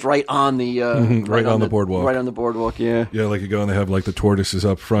mean, this was right on the right on the boardwalk. Right on the boardwalk, yeah. Yeah, like you go and they have like the tortoises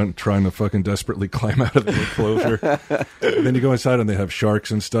up front trying to fucking desperately climb out of the enclosure. And then you go inside and they have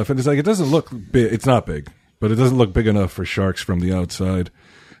sharks and stuff. And it's like, it doesn't look big. It's not big, but it doesn't look big enough for sharks from the outside.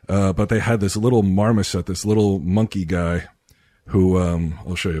 But they had this little marmoset, this little monkey guy who,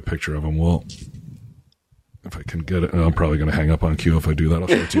 I'll show you a picture of him, Walt. If I can get it. I'm probably going to hang up on cue if I do that. I'll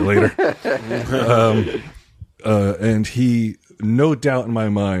show it to you later. And he, no doubt in my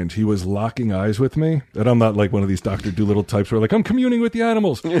mind, he was locking eyes with me. And I'm not like one of these Dr. Dolittle types where like, I'm communing with the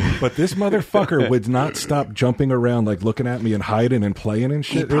animals. But this motherfucker would not stop jumping around, like looking at me and hiding and playing and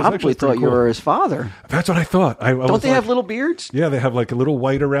shit. He probably thought you were his father. That's what I thought. Don't they have little beards? Yeah, they have like a little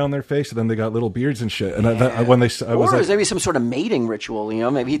white around their face, and then they got little beards and shit. And when they, I was like, maybe some sort of mating ritual. You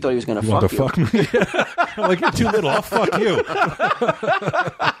know, maybe he thought he was going to fuck you. Want to fuck me? I'm like, you're too little. I'll fuck you.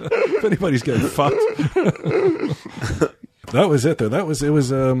 If anybody's getting fucked. That was it, though. It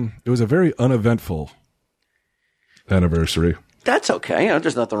was a very uneventful anniversary. That's okay.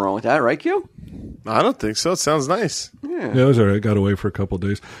 There's nothing wrong with that, right, Q? I don't think so. It sounds nice. Yeah, it was all right. I got away for a couple of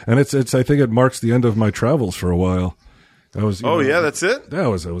days, and it's. I think it marks the end of my travels for a while. I was. Yeah, that's it. I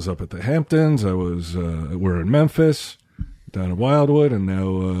was up at the Hamptons. We're in Memphis, down in Wildwood, and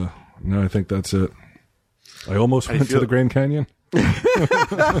now I think that's it. I almost went to the Grand Canyon.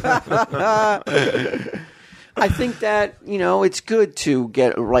 I think that, it's good to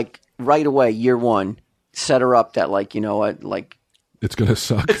get, like, right away, year one, set her up that, like, you know what, like... It's going to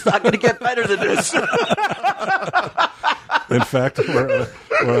suck. It's not going to get better than this. In fact, we're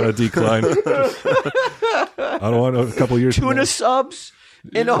on a decline. I don't want a couple of years. Tuna subs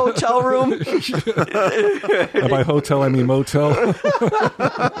in a hotel room. And by hotel, I mean motel.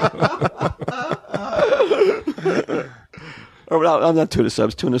 I'm not tuna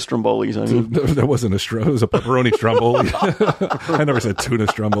subs, tuna strombolis. I mean, there wasn't it was a pepperoni stromboli. I never said tuna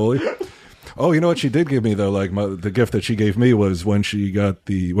stromboli. Oh, you know what she did give me though? Like the gift that she gave me was when we got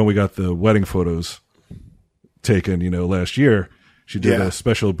the wedding photos taken. Last year, she did a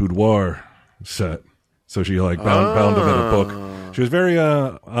special boudoir set. So she like bound them in a book. She was very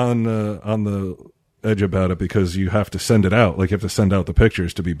on the edge about it because you have to send it out. Like you have to send out the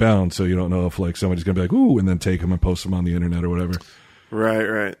pictures to be bound, so you don't know if like somebody's gonna be like, ooh, and then take them and post them on the internet or whatever.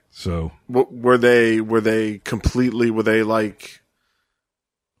 Right. So were they like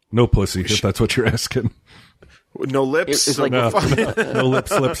no pussy? If that's what you're asking. No lips. It's like no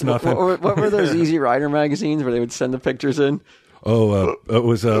lips, lips, nothing. What were those Easy Rider magazines where they would send the pictures in? Oh, it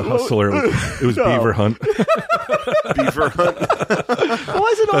was a Hustler. It was Beaver Hunt. Beaver Hunt.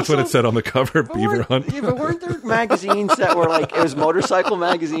 That's what it said on the cover. Beaver Hunt. Yeah, but weren't there magazines that were like, it was motorcycle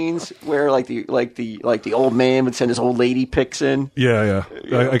magazines where like the old man would send his old lady pics in? Yeah.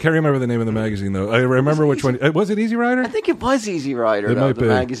 I can't remember the name of the magazine though. I remember which one. Was it Easy Rider? I think it was Easy Rider. The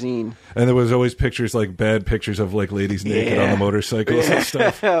magazine. And there was always pictures, like bad pictures of like ladies naked on the motorcycles and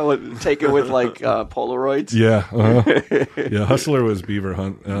stuff. Taken with like Polaroids. Yeah. Yeah. Hustler was Beaver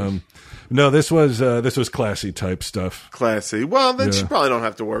Hunt. No, this was classy type stuff. Classy. Well, then you probably don't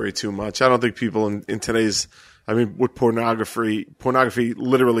have to worry too much. I don't think people in today's, with pornography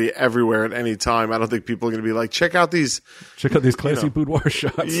literally everywhere at any time, I don't think people are going to be like, check out these classy boudoir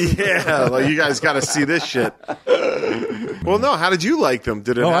shots. Yeah, like you guys got to see this shit. Well, no, how did you like them?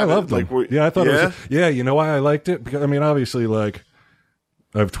 I loved them. I thought it was. Yeah, you know why I liked it? Because obviously, like,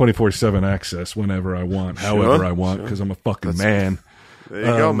 I have 24/7 access whenever I want, however I want, because I'm a fucking man. There you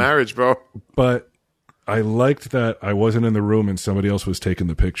go, marriage, bro. But I liked that I wasn't in the room and somebody else was taking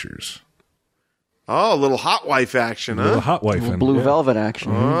the pictures. Oh, a little hot wife action, huh? A little hot wife. Blue velvet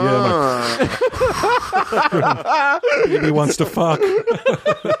action. Yeah, baby wants to fuck.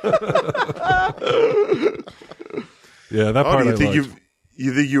 Yeah, that part I liked.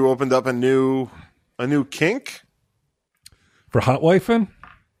 You think you opened up a new kink? For hot wifing?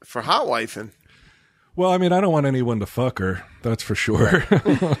 For hot wifing. Well, I don't want anyone to fuck her. That's for sure.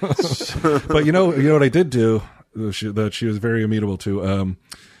 But you know what I did do that she was very amenable to.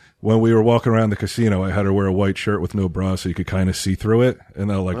 When we were walking around the casino, I had her wear a white shirt with no bra, so you could kind of see through it.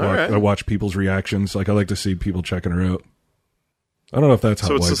 And I watch people's reactions. Like I like to see people checking her out. I don't know if that's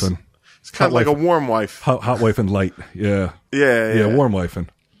hot wifing. It's kind of like a warm wife. Hot wifing light. Yeah. Yeah. Warm wifing.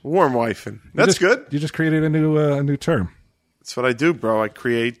 Warm wifing. That's good. You just created a new term. That's what I do, bro. I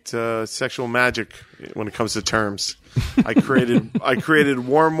create sexual magic when it comes to terms. I created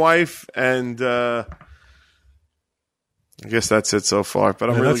warm wife, and I guess that's it so far.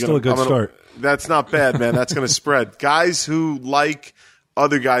 But that's still a good start. That's not bad, man. That's going to spread. Guys who like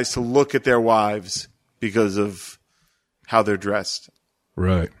other guys to look at their wives because of how they're dressed.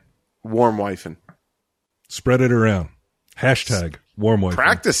 Right. Warm wifing. Spread it around. Hashtag warm wife.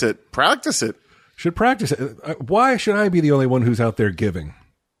 Practice it. Practice it. Should practice it. Why should I be the only one who's out there giving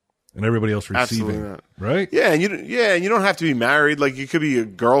and everybody else receiving? Absolutely not. Right? Yeah, and you don't have to be married. Like, you could be a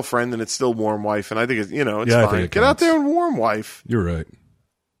girlfriend and it's still warm wife. And I think it's I fine. think it Get out counts. there and warm wife. You're right.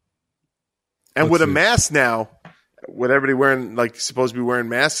 And Let's with a see. mask now, with everybody wearing, like, supposed to be wearing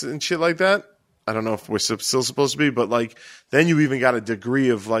masks and shit like that. I don't know if we're still supposed to be, but, like, then you even got a degree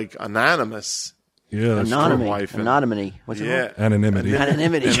of, like, anonymous. Yeah, that's true. Anonymity. wife and- Anonymity. What's it Yeah. called? Anonymity.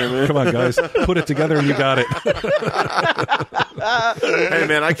 Anonymity. Come on, guys. Put it together and you got it. Hey,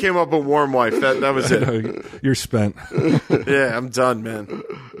 man, I came up with warm wife. That was it. You're spent. Yeah, I'm done, man.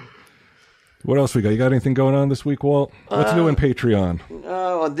 What else we got? You got anything going on this week, Walt? What's new in Patreon?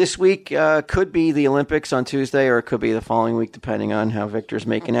 This week could be the Olympics on Tuesday, or it could be the following week, depending on how Victor's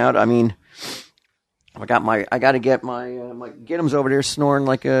making out. I mean, I got to get my Gittim's over there snoring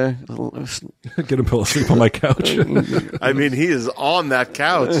like a. Get him to sleep on my couch. I mean, he is on that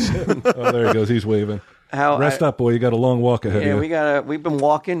couch. Oh, there he goes. He's waving. Rest up, boy. You got a long walk ahead Yeah, of you. we've been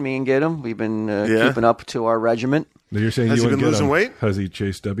walking, me and Gittim. We've been Yeah. keeping up to our regiment. You're saying Has you he wouldn't been get losing him. weight? Has he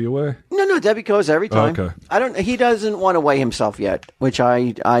chased Debbie away? No, Debbie goes every time. Okay. He doesn't want to weigh himself yet, which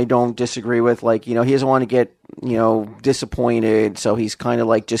I don't disagree with. Like, he doesn't want to get, disappointed. So he's kind of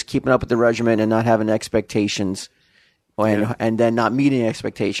like just keeping up with the regiment and not having expectations, and then not meeting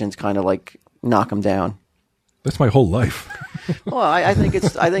expectations, kind of like knock him down. That's my whole life. Well, I think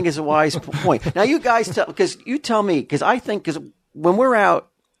it's a wise point. Now, you guys tell me, because when we're out,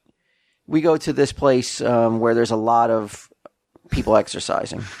 we go to this place where there's a lot of people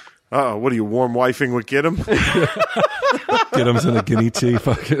exercising. What are you, warm wifing with Get him? Get him in a guinea tea,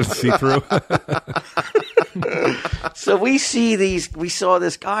 fucking see-through. So we saw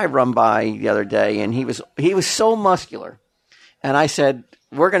this guy run by the other day, and he was so muscular. And I said,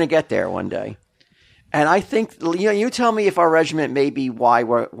 we're going to get there one day. And I think, you tell me if our regiment may be why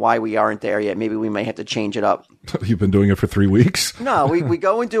we aren't there yet. Maybe we may have to change it up. You've been doing it for 3 weeks? No, we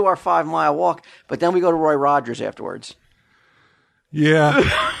go and do our 5-mile walk, but then we go to Roy Rogers afterwards. Yeah.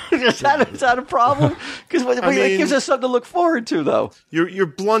 Is that a problem? Because it gives us something to look forward to, though. You're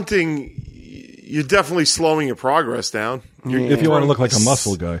blunting. You're definitely slowing your progress down. If you want to look like a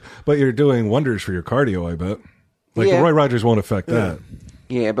muscle guy. But you're doing wonders for your cardio, I bet. Like, Roy Rogers won't affect that.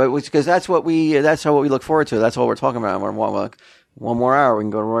 Yeah, but because that's how we look forward to. That's what we're talking about. We're like, one more hour, we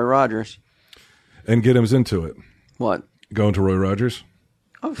can go to Roy Rogers. And get him into it. What? Going to Roy Rogers?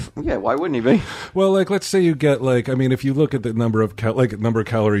 Oh, yeah, why wouldn't he be? Well, like, let's say you get, if you look at the number of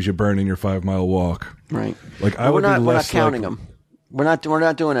calories you burn in your 5-mile walk. Right. Like, we're not counting them. We're not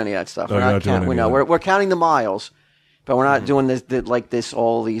doing any of that stuff. We're counting the miles, but we're not doing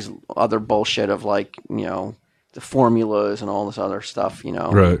all these other bullshit of the formulas and all this other stuff,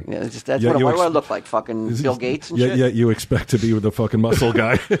 Right. Yeah, that's what I look like, fucking Bill Gates and shit. Yeah, you expect to be with the fucking muscle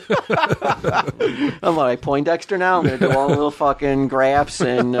guy. I'm like Poindexter now. I'm going to do all the little fucking graphs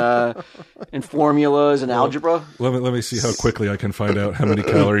and formulas and algebra. Let me see how quickly I can find out how many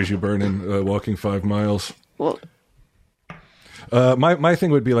calories you burn in walking 5 miles. Well, my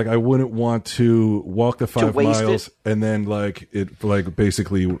thing would be I wouldn't want to walk the 5 miles it? and then it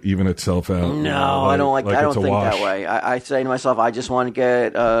basically even itself out. No, I don't I don't think wash. that way. I say to myself, I just want to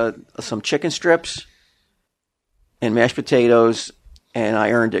get some chicken strips and mashed potatoes, and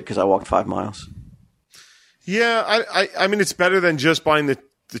I earned it because I walked 5 miles. Yeah, I mean, it's better than just buying the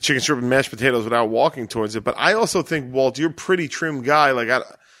chicken strip and mashed potatoes without walking towards it. But I also think, Walt, you're a pretty trim guy.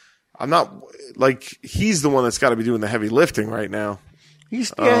 I'm not he's the one that's got to be doing the heavy lifting right now.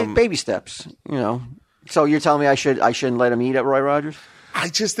 He's baby steps, So you're telling me I shouldn't let him eat at Roy Rogers? I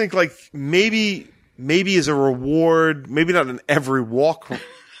just think maybe as a reward, maybe not in every walk.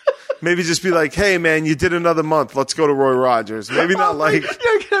 Maybe just be like, hey man, you did another month. Let's go to Roy Rogers. Maybe not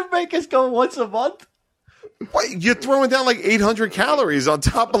you're gonna make us go once a month. What, you're throwing down 800 calories on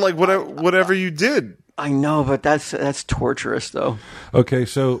top of whatever you did. I know, but that's torturous though. Okay,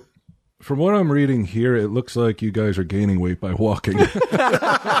 so from what I'm reading here, it looks like you guys are gaining weight by walking.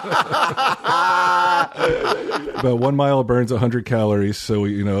 About 1 mile burns 100 calories. So,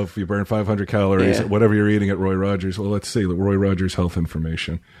 if you burn 500 calories, whatever you're eating at Roy Rogers, well, let's see the Roy Rogers health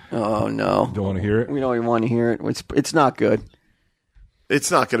information. Oh, no. Don't want to hear it? We don't even want to hear it. It's not good.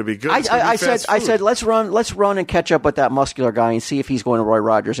 It's not going to be good. I said, let's run and catch up with that muscular guy and see if he's going to Roy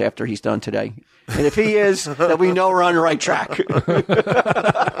Rogers after he's done today. And if he is, then we know we're on the right track.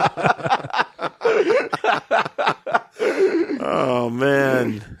 Oh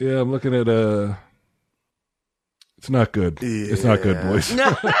man. Yeah, I'm looking at it's not good. Yeah. It's not good, boys. You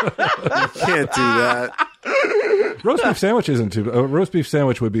can't do that. Roast beef sandwich isn't too. A roast beef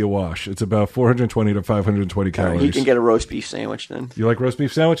sandwich would be a wash. It's about 420 to 520 calories. You can get a roast beef sandwich then. You like roast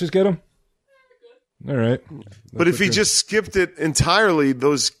beef sandwiches? Get them. All right. But if he just skipped it entirely,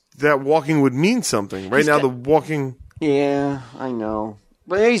 that walking would mean something. Right now, the walking. Yeah, I know.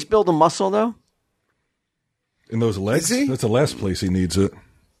 But he's building muscle though. In those legs, Is he? that's the last place he needs it.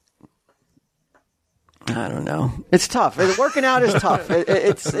 I don't know. It's tough. Working out is tough.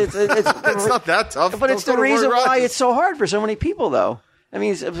 It's not that tough. But it's the reason why it's so hard for so many people, though. I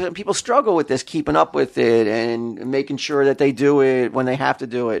mean, people struggle with this, keeping up with it, and making sure that they do it when they have to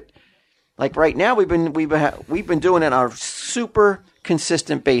do it. Like right now, we've been doing it on a super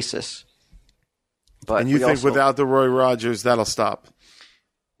consistent basis. But And you think without the Roy Rogers, that'll stop?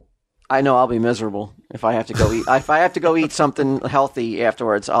 I know I'll be miserable if I have to go eat. If I have to go eat something healthy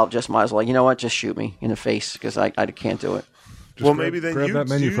afterwards, I'll just might as well. You know what? Just shoot me in the face because I can't do it. Maybe then grab that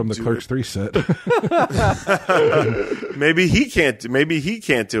menu from the Clerks III set. Maybe he can't. Maybe he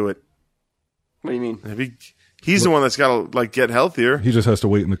can't do it. What do you mean? Maybe he's the one that's got to get healthier. He just has to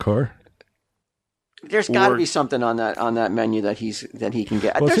wait in the car. There's got to be something on that menu that he can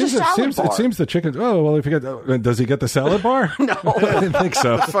get. Well, There's a salad bar. It seems the chicken. Oh well, if you get, does he get the salad bar? No, I didn't think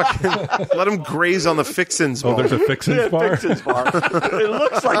so. Let him graze on the fixins bar. Oh, there's a fixins bar. Fixins bar. It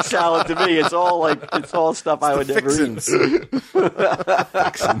looks like salad to me. It's all stuff I would never eat. Fixins.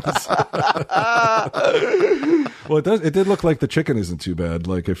 Well, it did look like the chicken isn't too bad.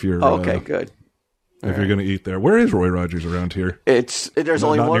 Like if you're okay, good. If you're going to eat there, where is Roy Rogers around here? There's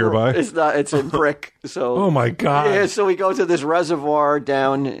only not one nearby? It's not. It's in Brick. So Oh my God! Yeah, so we go to this reservoir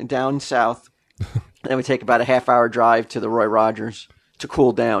down south, and we take about a half-hour drive to the Roy Rogers to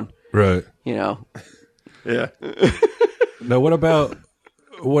cool down. Right. You know. Yeah. Now, what about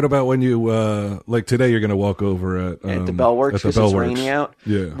when you like today? You're going to walk over at the Bellworks because it's raining out.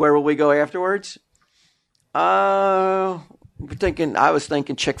 Yeah. Where will we go afterwards? I was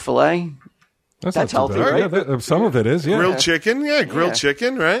thinking Chick-fil-A. That's healthy, right? Yeah, some of it is, yeah. Grilled chicken, grilled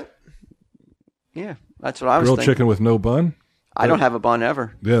chicken, right? Yeah, that's what I was Grilled thinking. chicken with no bun? I don't have a bun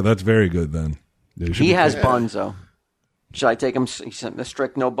ever. Yeah, that's very good then. Yeah, He has buns, though. Should I take him a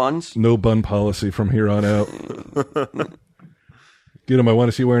strict no buns? No bun policy from here on out. Get him, I want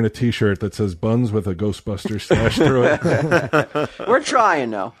to see wearing a T-shirt that says buns with a Ghostbusters slash through it. We're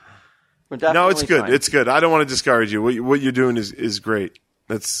trying, though. No, it's good. Trying. It's good. I don't want to discourage you. What you're doing is great.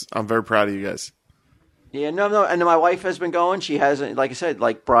 I'm very proud of you guys. Yeah, no. And my wife has been going. She hasn't, like I said,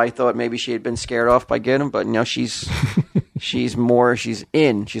 like Bry thought maybe she had been scared off by getting him, but now she's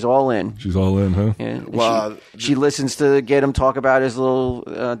in. She's all in. She's all in, huh? Yeah. Well, she listens to get him talk about his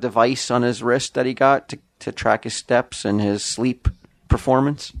little device on his wrist that he got to track his steps and his sleep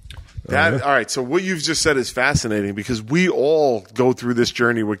performance. All right. So what you've just said is fascinating because we all go through this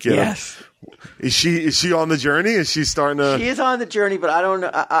journey with Get 'em. Yes. Is she on the journey? Is she starting to? She is on the journey, but I don't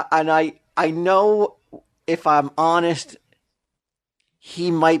know. I know if I'm honest, he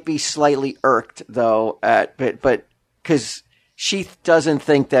might be slightly irked though but because she doesn't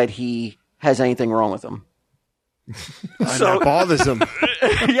think that he has anything wrong with him. That bothers him.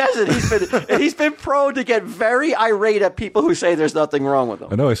 Yes, and he's been prone to get very irate at people who say there's nothing wrong with him.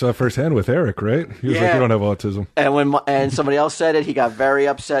 I know, I saw it firsthand with Eric, right? He was like, you don't have autism. And when somebody else said it, he got very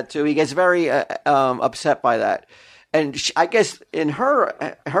upset too. He gets very upset by that. And I guess in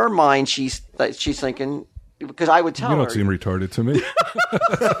her mind, she's thinking, because I would tell her. You don't seem retarded to me.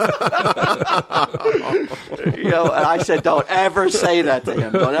 And I said, don't ever say that to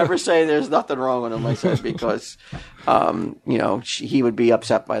him. Don't ever say there's nothing wrong with him. I said, because, he would be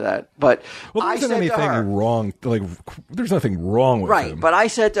upset by that. But well, there isn't anything wrong. Like, there's nothing wrong with him. Right. But I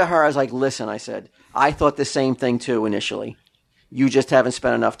said to her, I was like, listen, I said, I thought the same thing too initially. You just haven't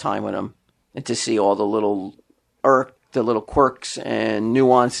spent enough time with him and to see all the little quirks and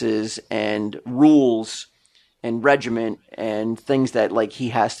nuances and rules and regiment and things that like he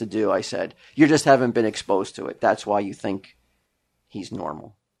has to do. I said, you just haven't been exposed to it. That's why you think he's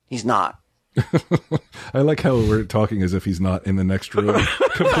normal. He's not. I like how we're talking as if he's not in the next room,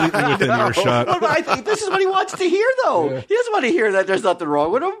 completely within earshot. But I think this is what he wants to hear, though. Yeah. He doesn't want to hear that there's nothing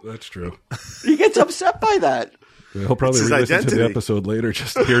wrong with him. That's true. He gets upset by that. Yeah, he'll probably re-listen to the episode later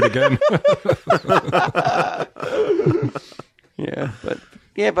just to hear it again.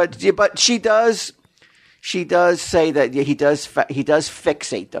 but she does. She does say that he does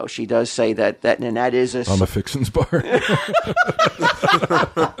fixate though. She does say that and that is on the fixins bar.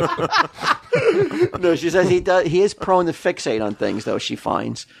 No, she says he is prone to fixate on things though. She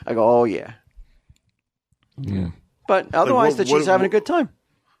finds. I go, oh yeah. But otherwise, she's having a good time.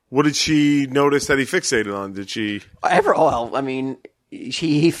 What did she notice that he fixated on? Did she Well, I mean,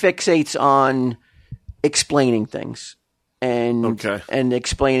 he fixates on explaining things. And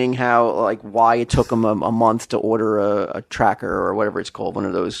explaining how, like, why it took him a month to order a tracker or whatever it's called, one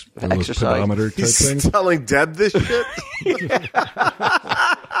of those exercise pedometer type things. Telling Deb this shit.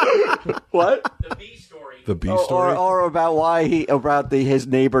 What? The bee story. The bee story, or about why his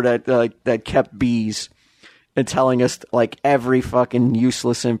neighbor that kept bees. And telling us, like, every fucking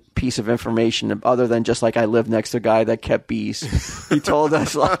useless piece of information other than just, like, I live next to a guy that kept bees. He told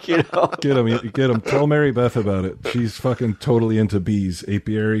us, like, you know. Get him. Tell Mary Beth about it. She's fucking totally into bees.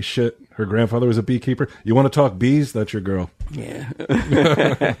 Apiary shit. Her grandfather was a beekeeper. You want to talk bees? That's your girl. Yeah.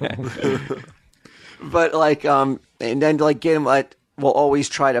 But, like, and then, like, get him, like, we'll always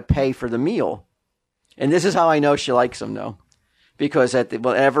try to pay for the meal. And this is how I know she likes him, though. Because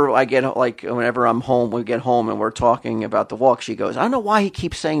whenever I'm home, we get home and we're talking about the walk, she goes, I don't know why he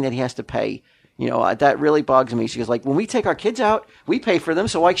keeps saying that he has to pay. You know, that really bugs me. She goes, like, when we take our kids out, we pay for them,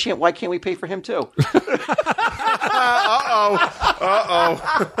 so why can't we pay for him too?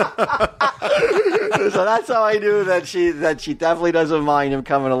 So that's how I knew that she definitely doesn't mind him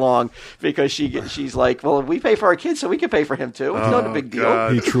coming along, because she's like, well, if we pay for our kids, so we can pay for him too. It's not a big deal.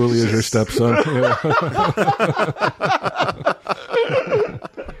 God. He truly is your stepson. Yeah.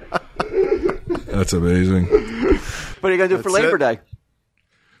 That's amazing. What are you going to do for Labor Day?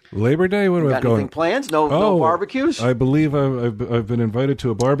 Labor Day? What do I have Got anything going? plans? No barbecues? I believe I've been invited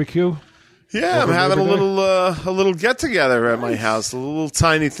to a barbecue. Yeah, I'm having a little get together at my house, a little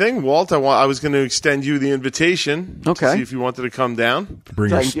tiny thing. Walt, I was going to extend you the invitation. Okay. To see if you wanted to come down.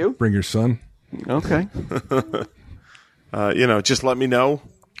 Thank you. Bring your son. Okay. Just let me know.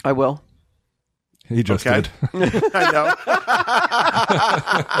 I will. He just did. I know.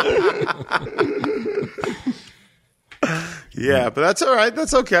 Yeah, but that's all right.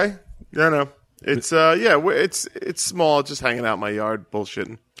 That's okay. It's it's small, just hanging out in my yard,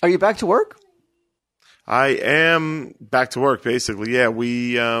 bullshitting. Are you back to work? I am back to work, basically. Yeah,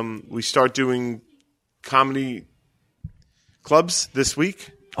 we start doing comedy clubs this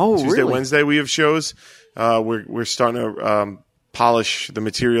week. Oh, Tuesday, really? Wednesday we have shows. We're starting to polish the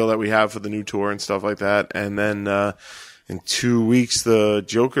material that we have for the new tour and stuff like that. And then in 2 weeks, the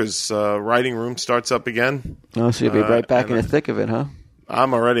Joker's writing room starts up again. Oh, so you'll be right back in the thick of it, huh?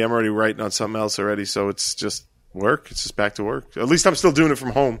 I'm already writing on something else already. So it's just work. It's just back to work. At least I'm still doing it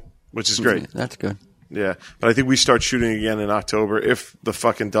from home, which is great. That's good. Yeah. But I think we start shooting again in October if the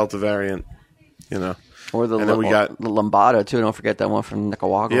fucking Delta variant, Or the Lambada, too. Don't forget that one from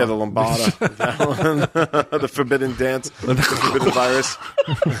Nicaragua. Yeah, the Lambada. That one. The forbidden dance. The forbidden virus.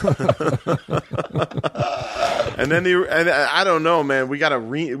 And then I don't know, man. We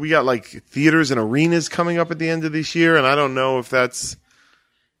got like theaters and arenas coming up at the end of this year, and I don't know if that's.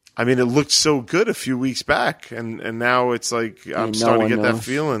 I mean, it looked so good a few weeks back, and now it's like I'm starting to get that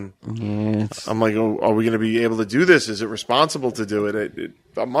feeling. Yeah, I'm like, are we going to be able to do this? Is it responsible to do it?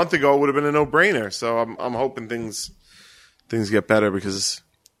 A month ago, it would have been a no-brainer. So I'm hoping things get better because,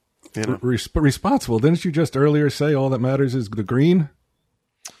 responsible. Didn't you just earlier say all that matters is the green?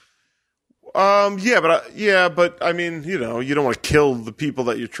 But I mean, you don't want to kill the people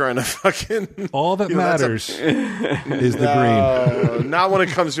that you're trying to fucking. All that matters is the green. Not when it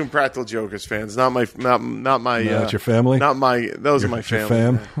comes to Impractical Jokers fans. Not my. That's your family. Not my. Those are my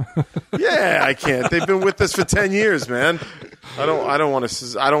family. Yeah, I can't. They've been with us for 10 years, man. I don't want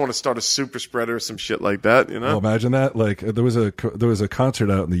to start a super spreader or some shit like that. Well, imagine that. Like there was a concert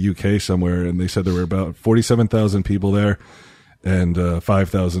out in the UK somewhere, and they said there were about 47,000 people there. And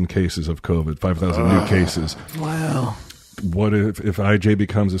 5,000 cases of COVID, 5,000 new cases. Wow. What if IJ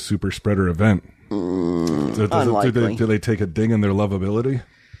becomes a super spreader event? Unlikely. Do they take a ding in their lovability?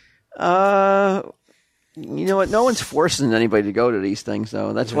 You know what? No one's forcing anybody to go to these things,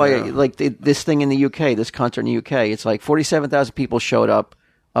 though. That's why, like, this thing in the UK, this concert in the UK, it's like 47,000 people showed up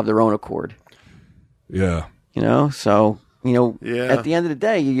of their own accord. Yeah. So, at the end of the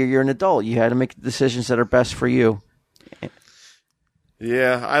day, you're an adult. You had to make decisions that are best for you.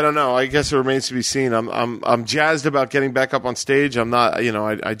 Yeah, I don't know. I guess it remains to be seen. I'm jazzed about getting back up on stage. I'm not,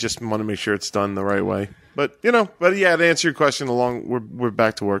 I just want to make sure it's done the right way. But yeah, to answer your question, we're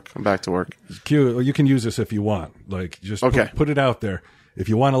back to work. I'm back to work. Q, you can use this if you want. Like, just put it out there. If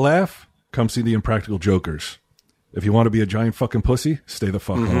you want to laugh, come see the Impractical Jokers. If you want to be a giant fucking pussy, stay the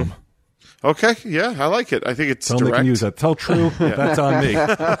fuck home. Okay, yeah, I like it. I think it's Tell direct. They can use that. Tell True, that's on me.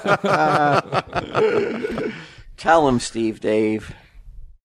 Tell him, Steve, Dave.